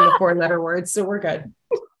one using the 4-letter words, so we're good.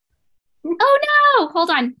 Oh no,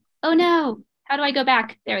 hold on. Oh no, how do I go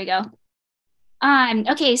back? There we go.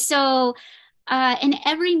 Okay, so in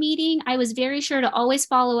every meeting, I was very sure to always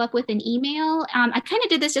follow up with an email. I kind of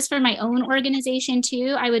did this just for my own organization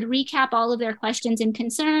too. I would recap all of their questions and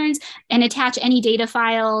concerns and attach any data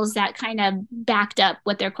files that kind of backed up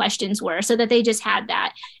what their questions were, so that they just had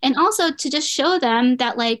that. And also to just show them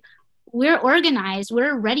that like, we're organized,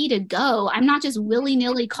 we're ready to go. I'm not just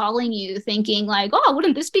willy-nilly calling you thinking like, oh,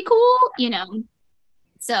 wouldn't this be cool?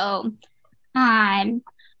 So,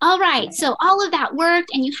 all right, so all of that worked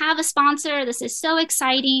and you have a sponsor. This is so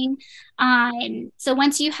exciting. So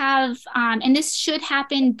once you have, and this should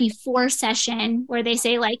happen before session where they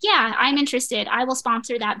say like, yeah, I'm interested, I will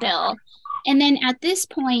sponsor that bill. And then at this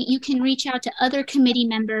point, you can reach out to other committee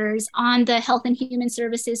members on the Health and Human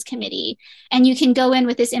Services Committee. And you can go in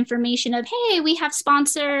with this information of, hey, we have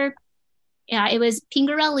sponsor. Yeah, it was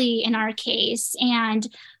Pingarelli in our case. And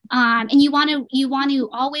you want to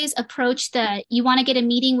always you want to get a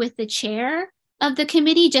meeting with the chair of the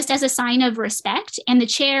committee just as a sign of respect. And the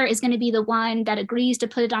chair is going to be the one that agrees to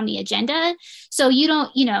put it on the agenda. So you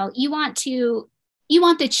want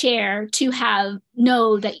the chair to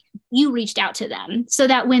know that you reached out to them, so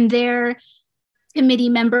that when their committee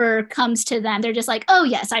member comes to them, they're just like, oh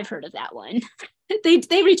yes, I've heard of that one.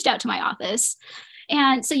 they reached out to my office.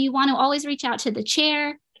 And so you want to always reach out to the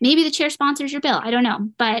chair. Maybe the chair sponsors your bill, I don't know,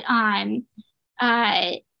 but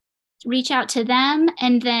reach out to them,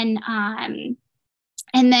 and then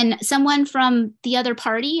someone from the other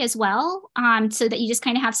party as well, so that you just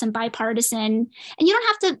kind of have some bipartisan, and you don't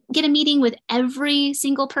have to get a meeting with every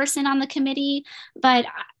single person on the committee, but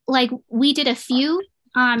like we did a few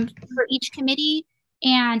for each committee,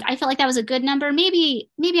 and I felt like that was a good number. Maybe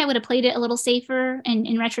I would have played it a little safer, and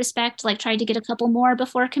in retrospect, like tried to get a couple more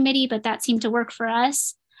before committee, but that seemed to work for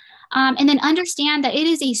us. And then understand that it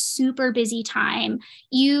is a super busy time.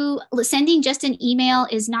 Sending just an email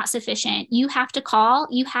is not sufficient. You have to call,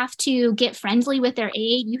 you have to get friendly with their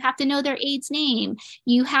aide, you have to know their aide's name.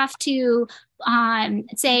 You have to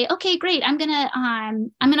say, okay, great, I'm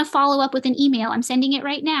gonna follow up with an email. I'm sending it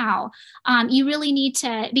right now. You really need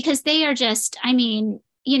to, because they are just,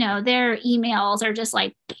 their emails are just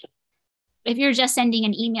like, if you're just sending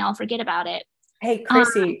an email, forget about it. Hey,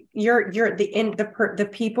 Chrissy, you're the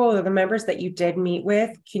people or the members that you did meet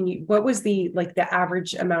with, what was the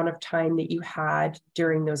average amount of time that you had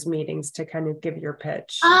during those meetings to kind of give your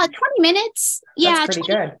pitch? 20 minutes. Yeah, that's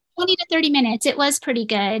pretty good. 20 to 30 minutes. It was pretty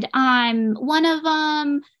good. One of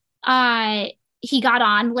them, he got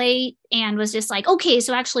on late and was just like, okay,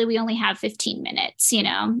 so actually we only have 15 minutes, you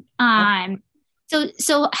know.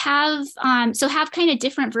 So have kind of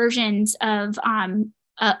different versions of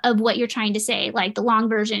what you're trying to say, like the long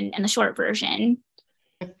version and the short version.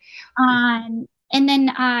 And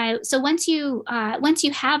then so once you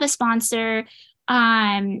have a sponsor,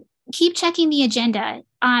 keep checking the agenda.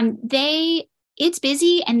 It's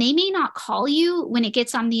busy and they may not call you when it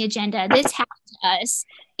gets on the agenda. This happened to us.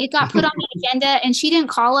 It got put on the agenda and she didn't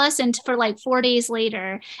call us until for like 4 days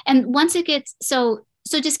later. And once it gets so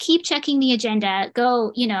just keep checking the agenda.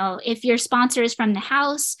 Go, you know, if your sponsor is from the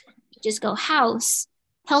House, just go House,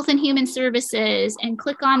 Health and Human Services, and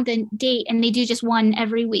click on the date, and they do just one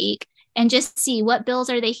every week, and just see what bills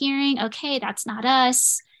are they hearing. Okay, that's not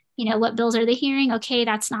us. You know, what bills are they hearing? Okay,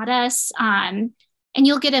 that's not us. And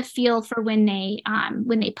you'll get a feel for when they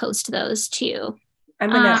post those too. I'm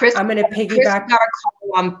gonna piggyback. Chris got a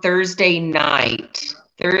call on Thursday night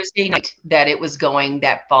that it was going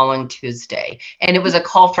that following Tuesday, and it was a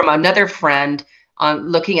call from another friend on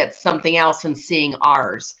looking at something else and seeing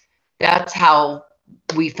ours. That's how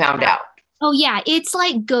we found out. Oh yeah, it's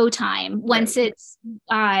like go time once it's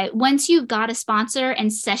once you've got a sponsor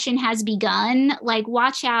and session has begun. Like,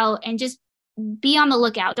 watch out and just be on the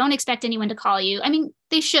lookout. Don't expect anyone to call you. I mean,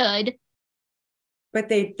 they should, but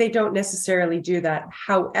they don't necessarily do that.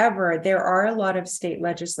 However, there are a lot of state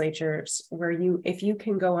legislatures where if you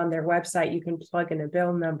can go on their website, you can plug in a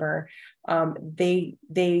bill number. You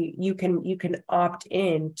can opt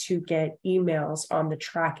in to get emails on the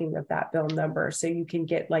tracking of that bill number. So you can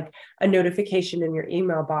get like a notification in your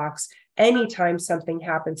email box anytime something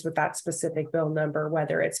happens with that specific bill number,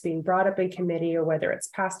 whether it's being brought up in committee or whether it's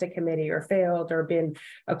passed a committee or failed or been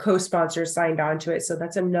a co-sponsor signed on to it. So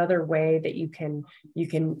that's another way that you can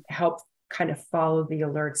help kind of follow the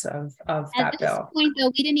alerts of that bill. At this point,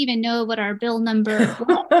 though, we didn't even know what our bill number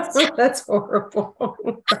was. That's horrible.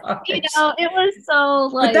 You know, it was so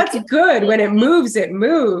like. But that's good. When it moves, it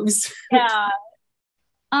moves. Yeah.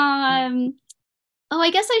 Oh, I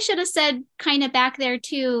guess I should have said kind of back there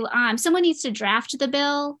too. Someone needs to draft the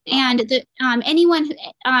bill, and anyone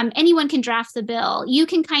can draft the bill. You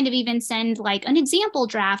can kind of even send like an example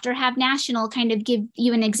draft or have National kind of give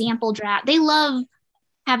you an example draft. They love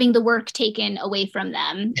having the work taken away from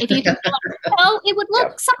them. If you can, it would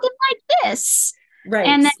look something like this, right?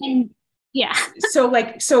 And then yeah. So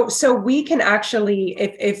we can actually,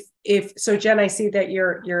 if so, Jen, I see that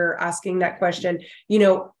you're asking that question. You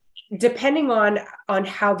know, depending on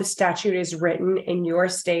how the statute is written in your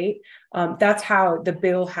state, that's how the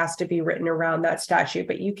bill has to be written around that statute.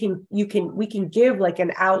 But we can give like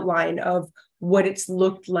an outline of what it's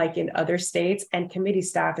looked like in other states, and committee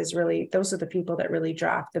staff is really, those are the people that really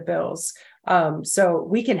draft the bills. So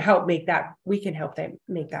we can help make that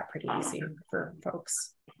pretty easy for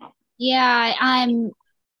folks. Yeah.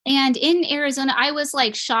 And in Arizona, I was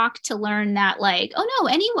like shocked to learn that like, oh no,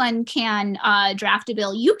 anyone can draft a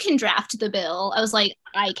bill. You can draft the bill. I was like,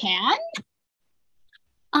 I can.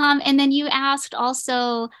 And then you asked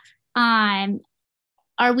also,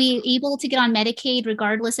 are we able to get on Medicaid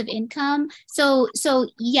regardless of income? So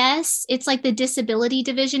yes, it's like the disability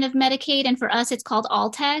division of Medicaid, and for us, it's called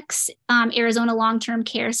Altex, Arizona Long-Term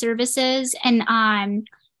Care Services, and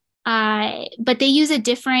but they use a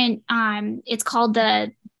different. It's called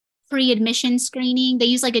the pre-admission screening. They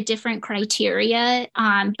use like a different criteria.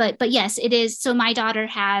 But yes, it is. So my daughter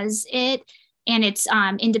has it, and it's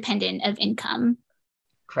independent of income.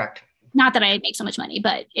 Correct. Not that I make so much money,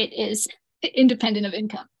 but it is independent of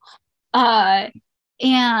income.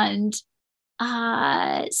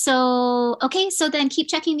 So then keep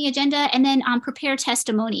checking the agenda, and then prepare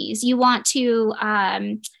testimonies. You want to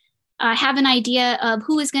have an idea of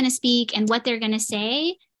who is going to speak and what they're going to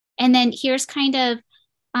say. And then here's kind of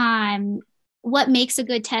what makes a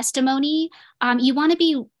good testimony. You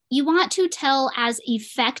want to tell as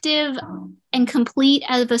effective and complete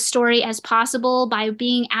of a story as possible by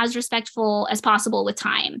being as respectful as possible with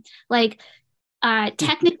time. Like,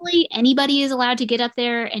 technically, anybody is allowed to get up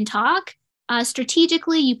there and talk.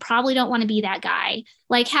 Strategically, you probably don't want to be that guy.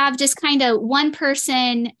 Like, have just kind of one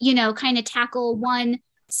person, kind of tackle one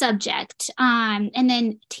subject. And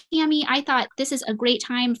then Tammy, I thought this is a great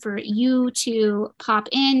time for you to pop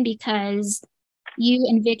in, because you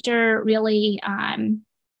and Victor really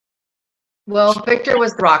Well, Victor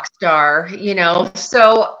was the rock star,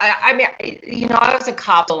 So I mean, I was a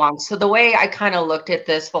cop along. So the way I kind of looked at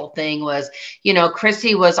this whole thing was,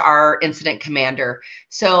 Chrissy was our incident commander.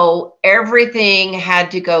 So everything had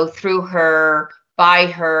to go through her, by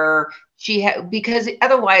her. Because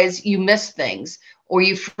otherwise you miss things or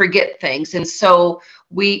you forget things. And so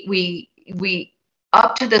we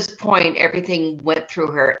up to this point, everything went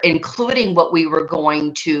through her, including what we were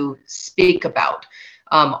going to speak about.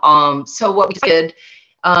 So what we did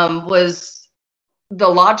was the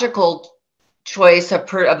logical choice of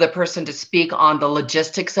the person to speak on the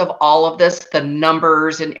logistics of all of this, the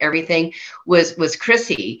numbers and everything was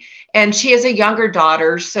Chrissy. And she has a younger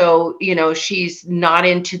daughter, so she's not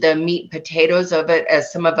into the meat and potatoes of it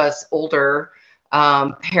as some of us older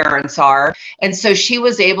parents are. And so she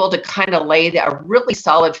was able to kind of lay a really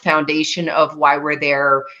solid foundation of why we're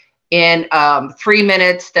there in 3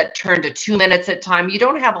 minutes that turned to 2 minutes at time. You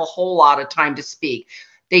don't have a whole lot of time to speak.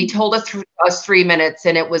 They told us 3 minutes,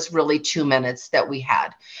 and it was really 2 minutes that we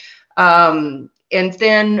had. And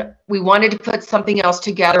then we wanted to put something else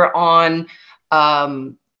together on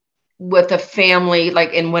with a family,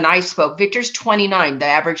 and when I spoke, Victor's 29, the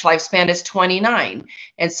average lifespan is 29.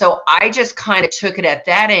 And so I just kind of took it at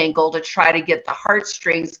that angle to try to get the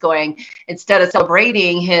heartstrings going instead of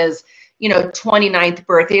celebrating his 29th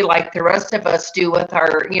birthday like the rest of us do with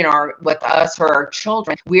with us or our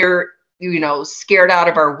children. We're scared out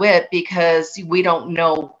of our wit because we don't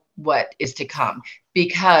know what is to come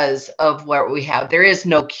because of what we have. There is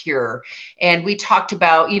no cure. And we talked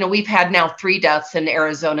about, we've had now 3 deaths in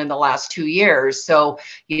Arizona in the last 2 years. So,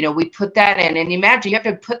 we put that in, and imagine you have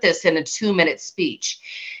to put this in a 2-minute speech.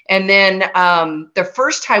 And then the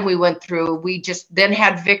first time we went through, we just then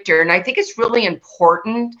had Victor. And I think it's really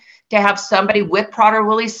important to have somebody with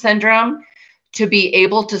Prader-Willi syndrome to be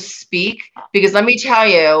able to speak, because let me tell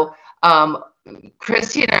you,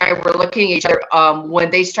 Christy and I were looking at each other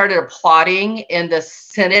when they started applauding in the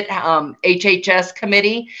Senate HHS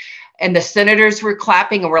committee, and the senators were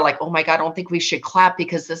clapping, and we're like, oh my God, I don't think we should clap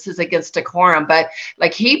because this is against decorum. But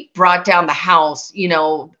he brought down the House,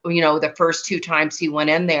 the first 2 times he went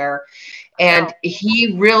in there, and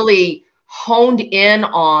he really honed in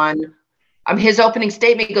on his opening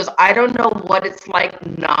statement. He goes, I don't know what it's like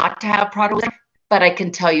not to have Prader-Willi, but I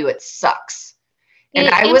can tell you it sucks. And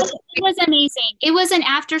it was amazing. It was an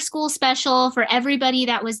after school special for everybody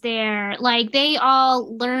that was there. They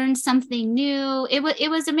all learned something new. It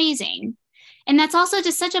was amazing. And that's also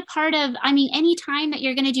just such a part of, any time that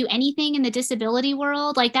you're going to do anything in the disability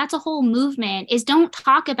world, that's a whole movement, is don't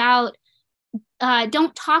talk about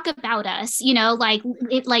us,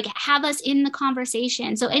 have us in the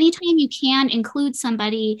conversation. So anytime you can include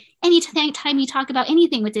somebody, anytime you talk about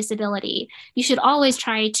anything with disability, you should always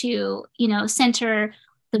try to, center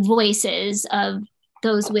the voices of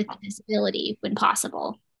those with disability when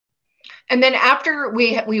possible. And then after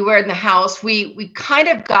we were in the House, we kind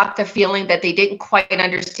of got the feeling that they didn't quite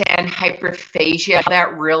understand hyperphagia, how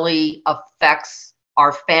that really affects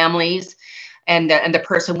our families and the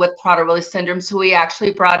person with Prader-Willi syndrome. So we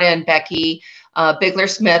actually brought in Becky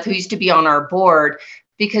Bigler-Smith, who used to be on our board,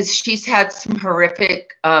 because she's had some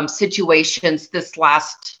horrific situations this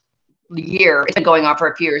last year. It's been going on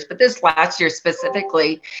for a few years, but this last year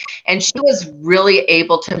specifically. And she was really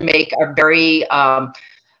able to make a very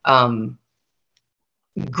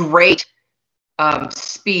great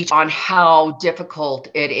speech on how difficult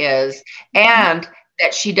it is, and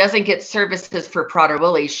that she doesn't get services for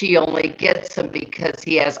Prader-Willi. She only gets them because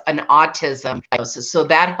he has an autism diagnosis. So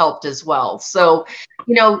that helped as well. So,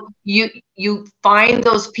 you find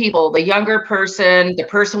those people, the younger person, the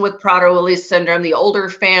person with Prader-Willi syndrome, the older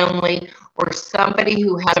family, or somebody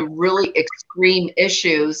who has some really extreme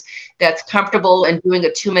issues that's comfortable in doing a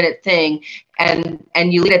 2-minute thing, and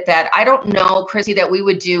you leave it at that. I don't know, Chrissy, that we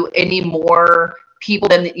would do any more people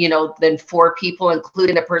than 4 people,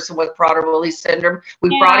 including a person with Prader-Willi syndrome. We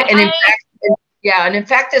brought it, and in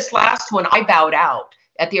fact, this last one I bowed out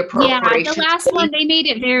at the appropriation. Yeah, the last one, they made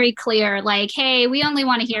it very clear, hey, we only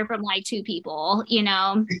want to hear from 2 people, and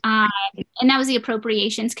that was the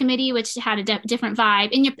appropriations committee, which had a different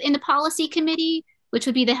vibe. In the policy committee, which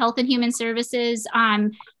would be the Health and Human Services,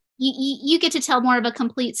 you get to tell more of a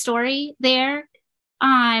complete story there.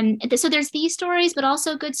 So there's these stories, but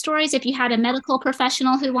also good stories. If you had a medical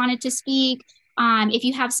professional who wanted to speak, if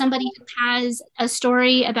you have somebody who has a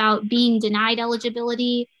story about being denied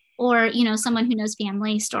eligibility, or, someone who knows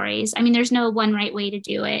family stories. There's no one right way to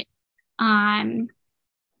do it.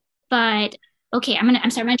 But okay,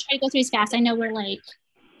 I'm sorry, I'm gonna try to go through as fast. I know we're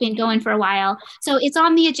been going for a while. So it's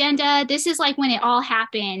on the agenda. This is like when it all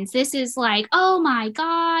happens. This is like, oh my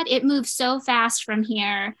God, it moves so fast from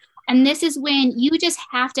here. And this is when you just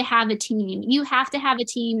have to have a team. You have to have a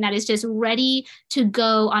team that is just ready to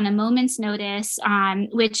go on a moment's notice,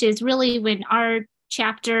 which is really when our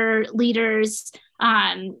chapter leaders,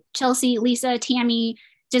 Chelsea, Lisa, Tammy,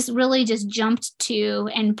 just really just jumped to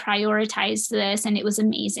and prioritized this. And it was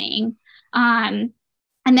amazing. And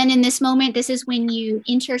then in this moment, this is when you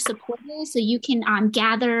enter supporters, so you can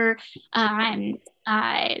gather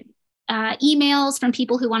emails from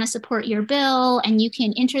people who want to support your bill, and you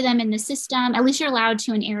can enter them in the system. At least you're allowed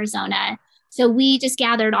to in Arizona. So we just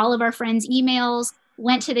gathered all of our friends' emails,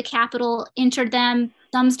 went to the Capitol, entered them,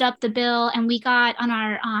 thumbs up the bill, and we got on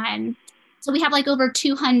our, so we have like over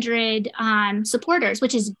 200 supporters,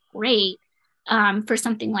 which is great for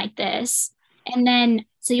something like this. And then,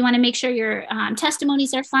 so you want to make sure your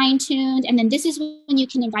testimonies are fine-tuned. And then this is when you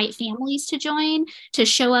can invite families to join, to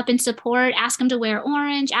show up and support, ask them to wear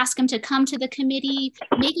orange, ask them to come to the committee,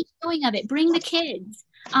 make a showing of it, bring the kids.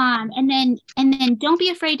 And then don't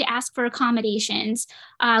be afraid to ask for accommodations.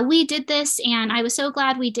 We did this and I was so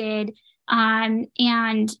glad we did. And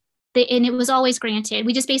it was always granted.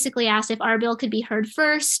 We just basically asked if our bill could be heard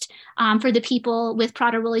first for the people with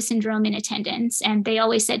Prader-Willi syndrome in attendance. And they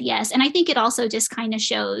always said yes. And I think it also just kind of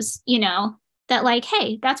shows, you know, that like,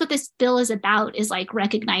 hey, that's what this bill is about, is like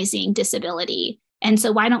recognizing disability. And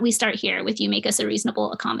so why don't we start here with you make us a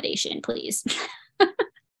reasonable accommodation, please?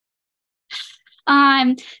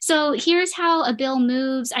 So here's how a bill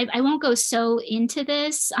moves. I won't go so into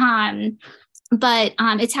this. But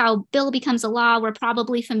it's how bill becomes a law. We're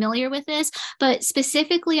probably familiar with this, but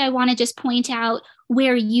specifically, I want to just point out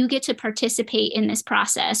where you get to participate in this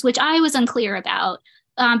process, which I was unclear about.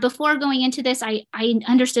 Before going into this, I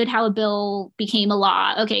understood how a bill became a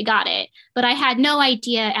law. Okay, got it. But I had no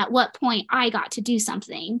idea at what point I got to do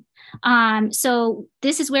something. So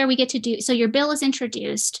this is where we get to do, so your bill is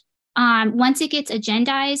introduced. Once it gets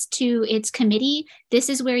agendized to its committee, this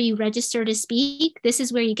is where you register to speak. This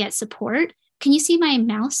is where you get support. Can you see my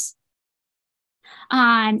mouse?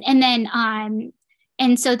 And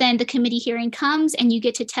so then the committee hearing comes and you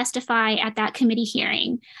get to testify at that committee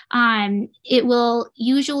hearing. It will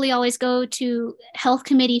usually always go to health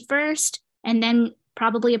committee first and then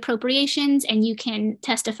probably appropriations, and you can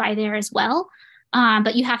testify there as well.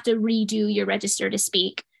 But you have to redo your register to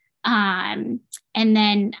speak. And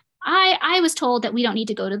then I was told that we don't need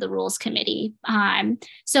to go to the rules committee.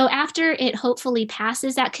 So after it hopefully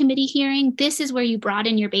passes that committee hearing, this is where you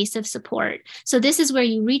broaden your base of support. So this is where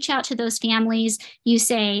you reach out to those families. You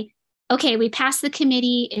say, okay, we passed the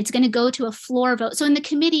committee. It's going to go to a floor vote. So in the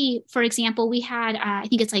committee, for example, we had, I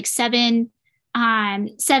think it's like seven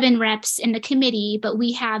reps in the committee, but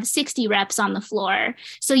we have 60 reps on the floor.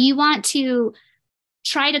 So you want to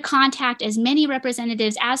try to contact as many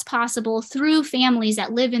representatives as possible through families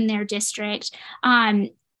that live in their district.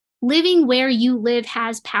 Living where you live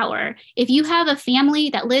has power. If you have a family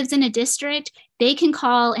that lives in a district, they can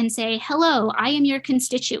call and say, hello, I am your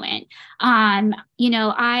constituent. You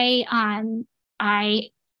know, I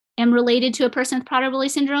am related to a person with Prader-Willi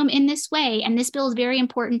syndrome in this way, and this bill is very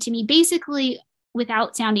important to me. Basically,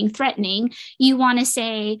 without sounding threatening, you want to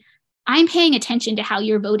say, I'm paying attention to how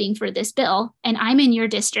you're voting for this bill, and I'm in your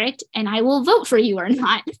district, and I will vote for you or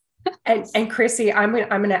not. And Chrissy, I'm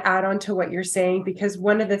going to add on to what you're saying, because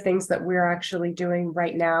one of the things that we're actually doing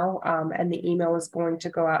right now, and the email is going to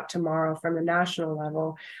go out tomorrow from the national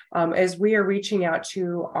level, is we are reaching out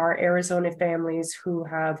to our Arizona families who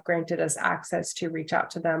have granted us access to reach out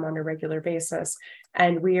to them on a regular basis.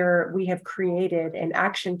 And we have created an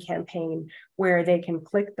action campaign where they can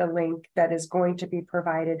click the link that is going to be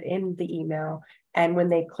provided in the email. And when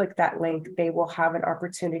they click that link, they will have an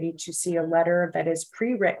opportunity to see a letter that is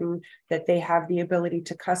pre-written that they have the ability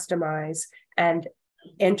to customize and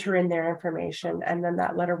enter in their information. And then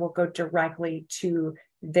that letter will go directly to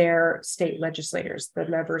their state legislators, the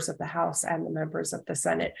members of the House and the members of the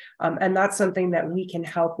Senate. And that's something that we can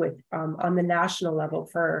help with on the national level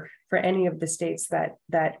for any of the states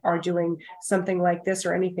that are doing something like this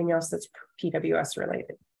or anything else that's PWS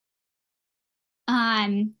related.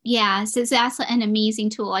 Yeah, so that's an amazing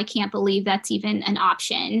tool. I can't believe that's even an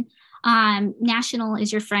option. National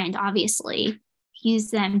is your friend, obviously.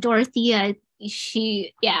 Use them. Dorothea,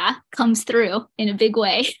 she comes through in a big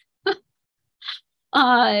way.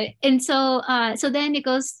 And so then it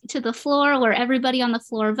goes to the floor where everybody on the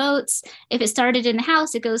floor votes. If it started in the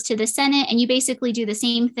House, it goes to the Senate, and you basically do the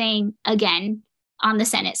same thing again on the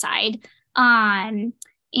Senate side.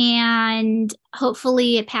 And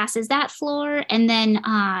hopefully it passes that floor. And then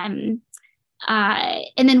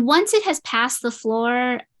and then once it has passed the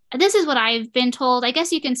floor, this is what I've been told. I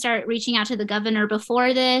guess you can start reaching out to the governor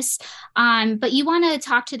before this, but you want to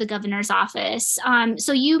talk to the governor's office.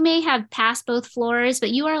 So you may have passed both floors, but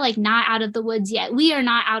you are like not out of the woods yet. We are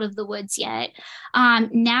not out of the woods yet.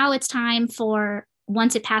 Now it's time for,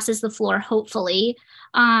 once it passes the floor, hopefully,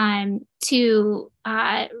 to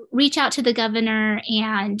reach out to the governor,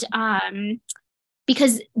 and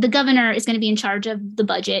because the governor is going to be in charge of the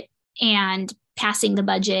budget and passing the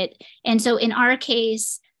budget. And so in our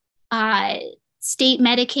case, state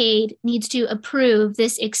Medicaid needs to approve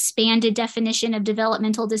this expanded definition of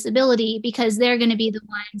developmental disability, because they're going to be the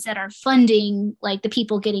ones that are funding like the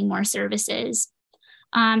people getting more services.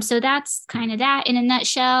 So that's kind of that in a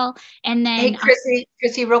nutshell. And then, hey,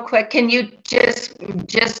 Chrissy, real quick, can you just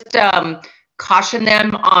caution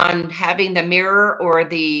them on having the mirror or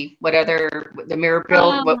the mirror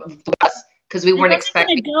bill? Because we weren't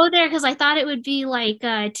expecting to go there, because I thought it would be like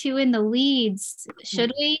too in the weeds.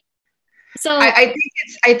 Should we? So I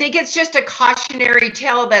think it's just a cautionary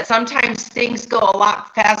tale that sometimes things go a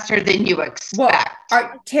lot faster than you expect.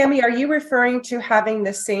 Well, Tammy, are you referring to having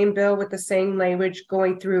the same bill with the same language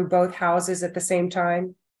going through both houses at the same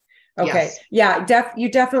time? Okay. Yes. Yeah, you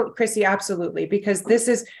definitely, Chrissy, absolutely. Because this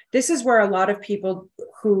is where a lot of people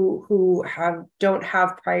who don't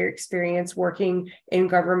have prior experience working in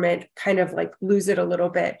government kind of like lose it a little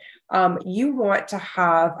bit. You want to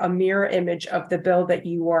have a mirror image of the bill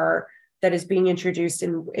that is being introduced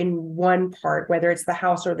in one part, whether it's the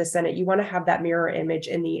House or the Senate. You want to have that mirror image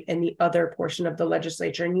in the other portion of the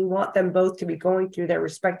legislature, and you want them both to be going through their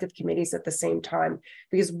respective committees at the same time.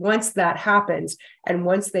 Because once that happens, and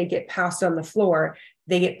once they get passed on the floor,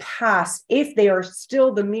 they get passed, if they are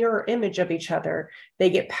still the mirror image of each other,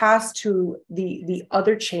 they get passed to the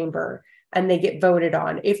other chamber, and they get voted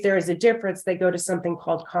on. If there is a difference, they go to something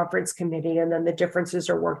called conference committee, and then the differences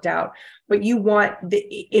are worked out. But you want,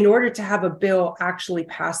 in order to have a bill actually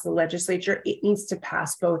pass the legislature, it needs to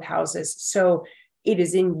pass both houses. So it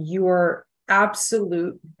is in your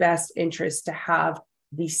absolute best interest to have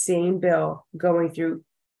the same bill going through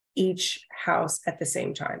each house at the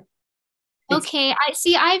same time. Okay, I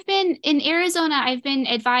see. I've been in Arizona, I've been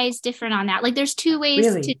advised different on that. Like there's two ways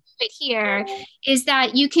to do it here, is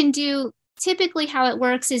that you can do, typically how it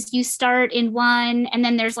works is you start in one, and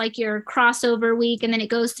then there's like your crossover week, and then it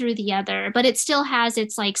goes through the other, but it still has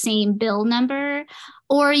its like same bill number.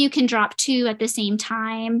 Or you can drop two at the same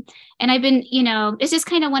time. And I've been, it's just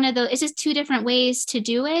kind of it's just two different ways to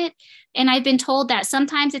do it. And I've been told that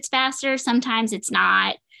sometimes it's faster, sometimes it's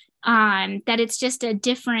not, that it's just a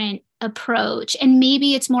different approach. And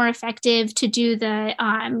maybe it's more effective to do the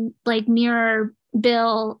like mirror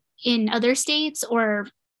bill in other states, or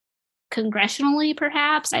congressionally,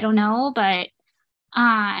 perhaps. I don't know, but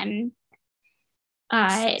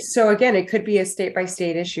so again, it could be a state by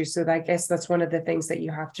state issue. So I guess that's one of the things that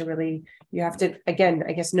you have to again,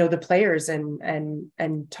 I guess, know the players and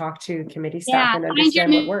talk to committee staff and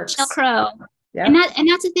understand what works. Crow. Yeah. And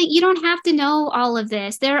that's the thing. You don't have to know all of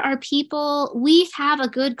this. There are people. We have a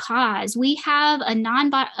good cause. We have a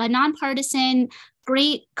nonpartisan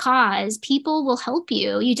great cause. People will help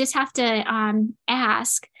you. You just have to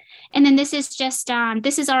ask. And then this is just,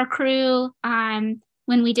 this is our crew.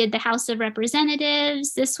 When we did the House of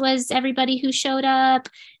Representatives, this was everybody who showed up.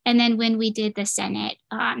 And then when we did the Senate,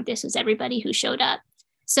 this was everybody who showed up.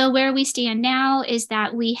 So where we stand now is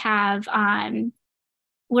that we have,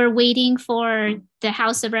 we're waiting for the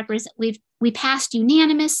House of Representatives. We passed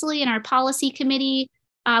unanimously in our policy committee.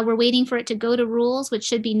 We're waiting for it to go to rules, which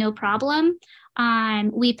should be no problem.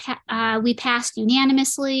 We passed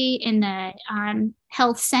unanimously in the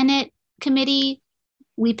Health Senate Committee.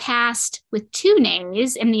 We passed with 2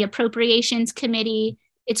 nays in the Appropriations Committee.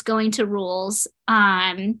 It's going to rules.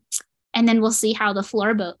 And then we'll see how the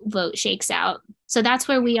floor vote shakes out. So that's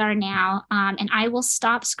where we are now. And I will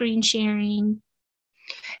stop screen sharing.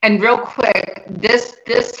 And real quick,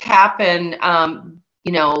 this happened,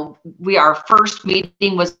 our first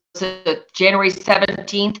meeting was January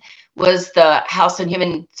 17th, was the House and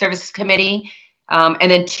Human Services Committee.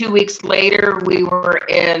 And then 2 weeks later, we were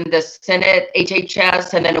in the Senate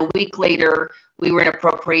HHS. And then a week later, we were in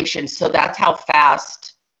appropriations. So that's how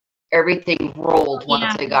fast everything rolled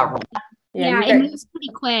once it got rolled. Yeah, it moves pretty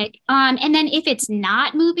quick. And then if it's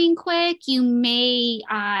not moving quick, you may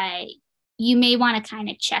want to kind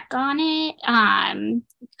of check on it,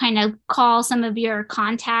 kind of call some of your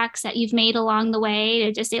contacts that you've made along the way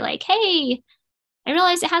to just say like, hey, I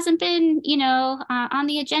realize it hasn't been, on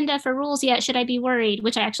the agenda for rules yet. Should I be worried?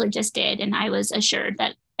 Which I actually just did. And I was assured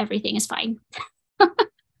that everything is fine.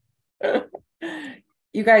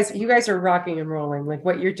 You guys are rocking and rolling. Like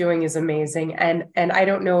what you're doing is amazing. And I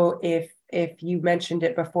don't know if you mentioned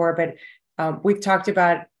it before, but we've talked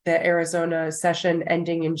about the Arizona session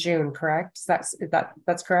ending in June, correct? That's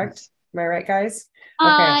correct? Am I right, guys?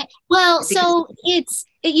 Okay. Well, so it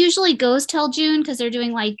usually goes till June because they're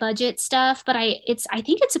doing like budget stuff, but I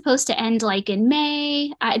think it's supposed to end like in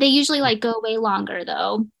May. They usually like go way longer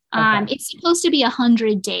though. Okay. It's supposed to be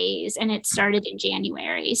 100 days and it started in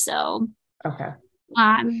January. So, okay.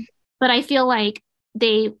 But I feel like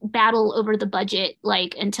they battle over the budget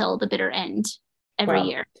like until the bitter end every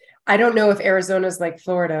year. I don't know if Arizona's like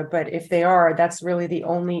Florida, but if they are, that's really the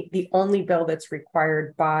only bill that's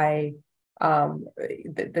required by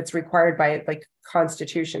like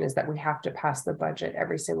Constitution is that we have to pass the budget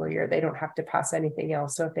every single year. They don't have to pass anything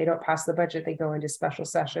else. So if they don't pass the budget, they go into special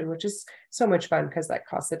session, which is so much fun because that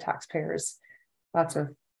costs the taxpayers lots of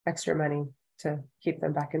extra money to keep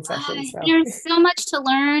them back in session. So. There's so much to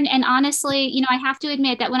learn. And honestly, you know, I have to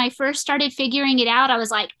admit that when I first started figuring it out, I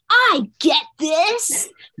was like, I get this.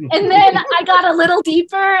 And then I got a little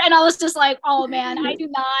deeper and I was just like, oh man, I do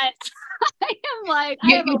not. I am like,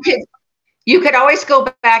 you could always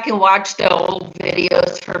go back and watch the old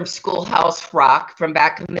videos from Schoolhouse Rock from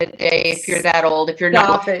back in the day. If you're that old, if you're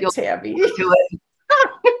not, you'll Tammy. Do it.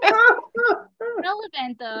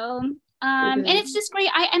 Relevant though. And it's just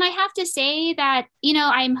great. I have to say that, you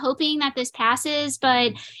know, I'm hoping that this passes,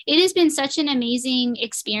 but it has been such an amazing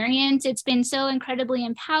experience. It's been so incredibly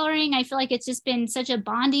empowering. I feel like it's just been such a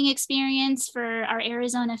bonding experience for our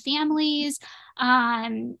Arizona families.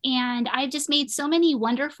 And I've just made so many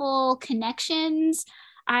wonderful connections.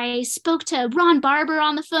 I spoke to Ron Barber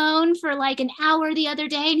on the phone for like an hour the other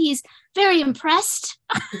day, and he's very impressed.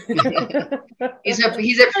 He's a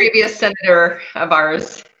previous senator of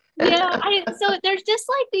ours. Yeah, so there's just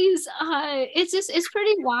like these it's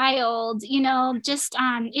pretty wild, you know, just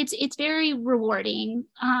it's very rewarding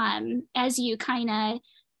as you kind of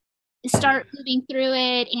start moving through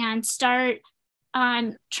it and start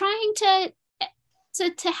trying to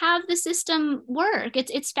have the system work.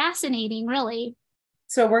 It's fascinating, really.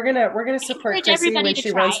 So we're gonna support Chrissy when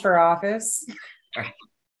she runs for office.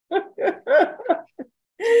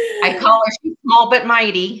 I call her, she's small but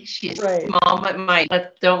mighty. She's right. Small but mighty.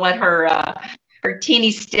 Don't let her her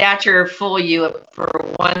teeny stature fool you for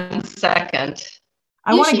 1 second.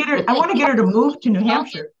 I want to get her to move to New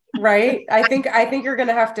Hampshire. Right. I think you're going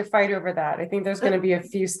to have to fight over that. I think there's going to be a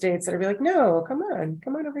few states that are be like, no, come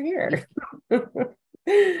on over here.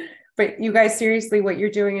 But you guys, seriously, what you're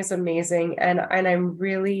doing is amazing, and I'm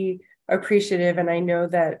really appreciative, and I know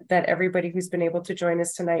that everybody who's been able to join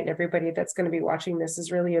us tonight and everybody that's going to be watching this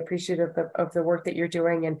is really appreciative of the work that you're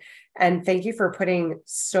doing, and thank you for putting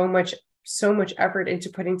so much effort into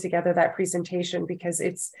putting together that presentation, because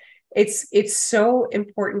it's so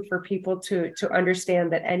important for people to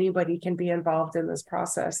understand that anybody can be involved in this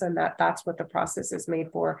process, and that's what the process is made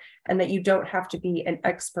for, and that you don't have to be an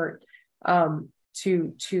expert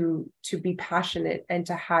to be passionate and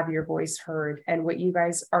to have your voice heard. And what you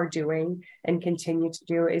guys are doing and continue to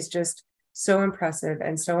do is just so impressive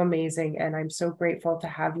and so amazing. And I'm so grateful to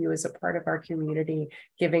have you as a part of our community,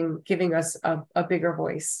 giving us a bigger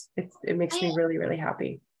voice. It makes me really, really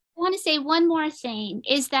happy. I want to say one more thing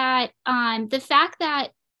is that the fact that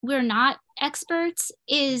we're not experts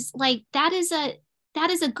is like, that is a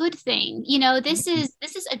good thing. You know, this is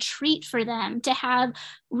a treat for them to have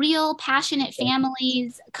real passionate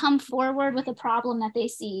families come forward with a problem that they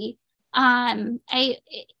see.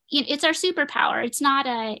 It's our superpower. It's not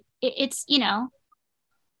it's, you know,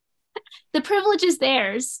 the privilege is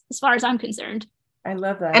theirs as far as I'm concerned. I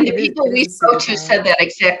love that. And the people we spoke to said that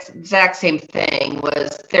exact same thing,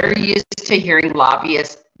 was they're used to hearing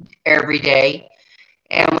lobbyists every day.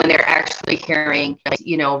 And when they're actually hearing,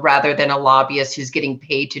 you know, rather than a lobbyist who's getting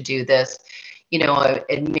paid to do this, you know,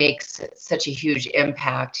 it makes such a huge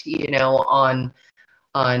impact, you know, on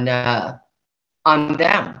them.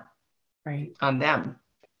 Right. On them.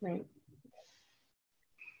 Right.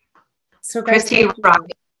 So guys, Christy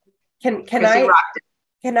rocked it.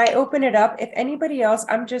 Can I open it up? If anybody else,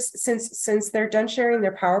 I'm just, since they're done sharing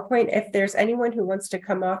their PowerPoint, if there's anyone who wants to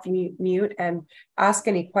come off mute and ask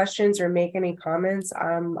any questions or make any comments,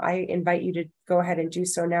 I invite you to go ahead and do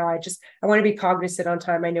so now. I want to be cognizant on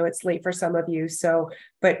time. I know it's late for some of you,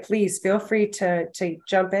 but please feel free to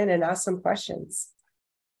jump in and ask some questions.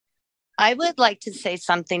 I would like to say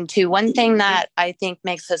something too. One thing that I think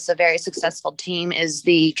makes us a very successful team is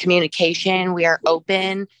the communication. We are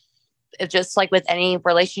open. Just like with any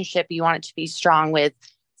relationship, you want it to be strong with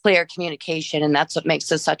clear communication. And that's what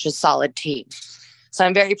makes us such a solid team. So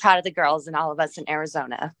I'm very proud of the girls and all of us in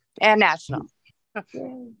Arizona and national.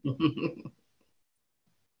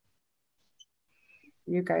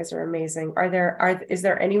 You guys are amazing. Is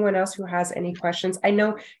there anyone else who has any questions? I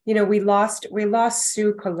know, we lost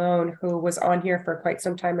Sue Cologne, who was on here for quite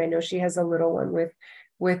some time. I know she has a little one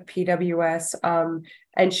with PWS.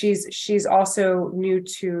 And she's also new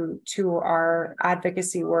to our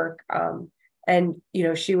advocacy work. And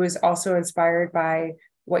she was also inspired by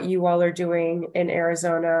what you all are doing in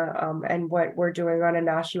Arizona, and what we're doing on a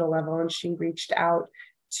national level. And she reached out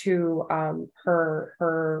to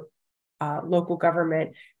her local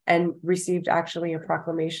government and received actually a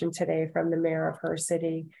proclamation today from the mayor of her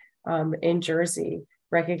city in Jersey,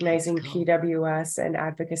 recognizing PWS and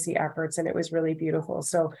advocacy efforts. And it was really beautiful.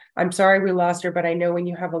 So I'm sorry we lost her, but I know when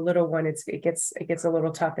you have a little one, it gets a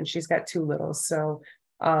little tough, and she's got two littles. So,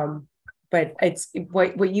 but it's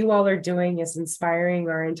what you all are doing is inspiring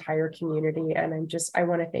our entire community. And I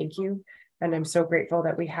want to thank you. And I'm so grateful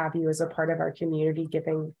that we have you as a part of our community,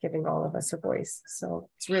 giving all of us a voice. So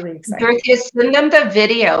it's really exciting. Dorothy, send them the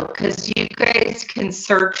video, because you guys can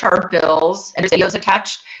search our bills and there's videos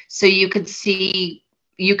attached, so you can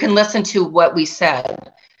listen to what we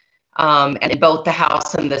said. And in both the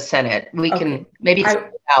House and the Senate, we can maybe send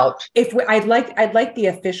it out. I'd like the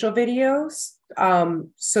official videos,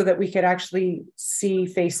 so that we could actually see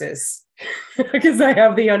faces. Because I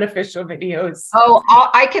have the unofficial videos. Oh,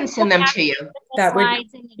 I can send them to you. That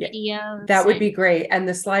would be great. And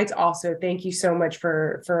the slides also. Thank you so much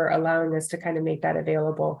for allowing us to kind of make that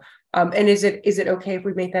available. And is it okay if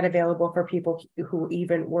we make that available for people who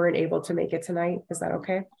even weren't able to make it tonight? Is that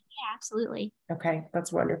okay? Yeah, absolutely. Okay,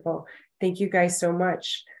 that's wonderful. Thank you guys so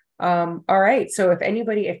much. All right. So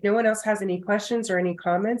if no one else has any questions or any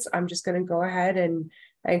comments, I'm just going to go ahead and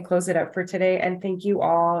close it up for today. And thank you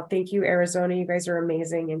all. Thank you, Arizona. You guys are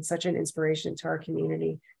amazing and such an inspiration to our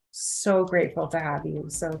community. So grateful to have you.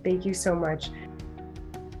 So thank you so much.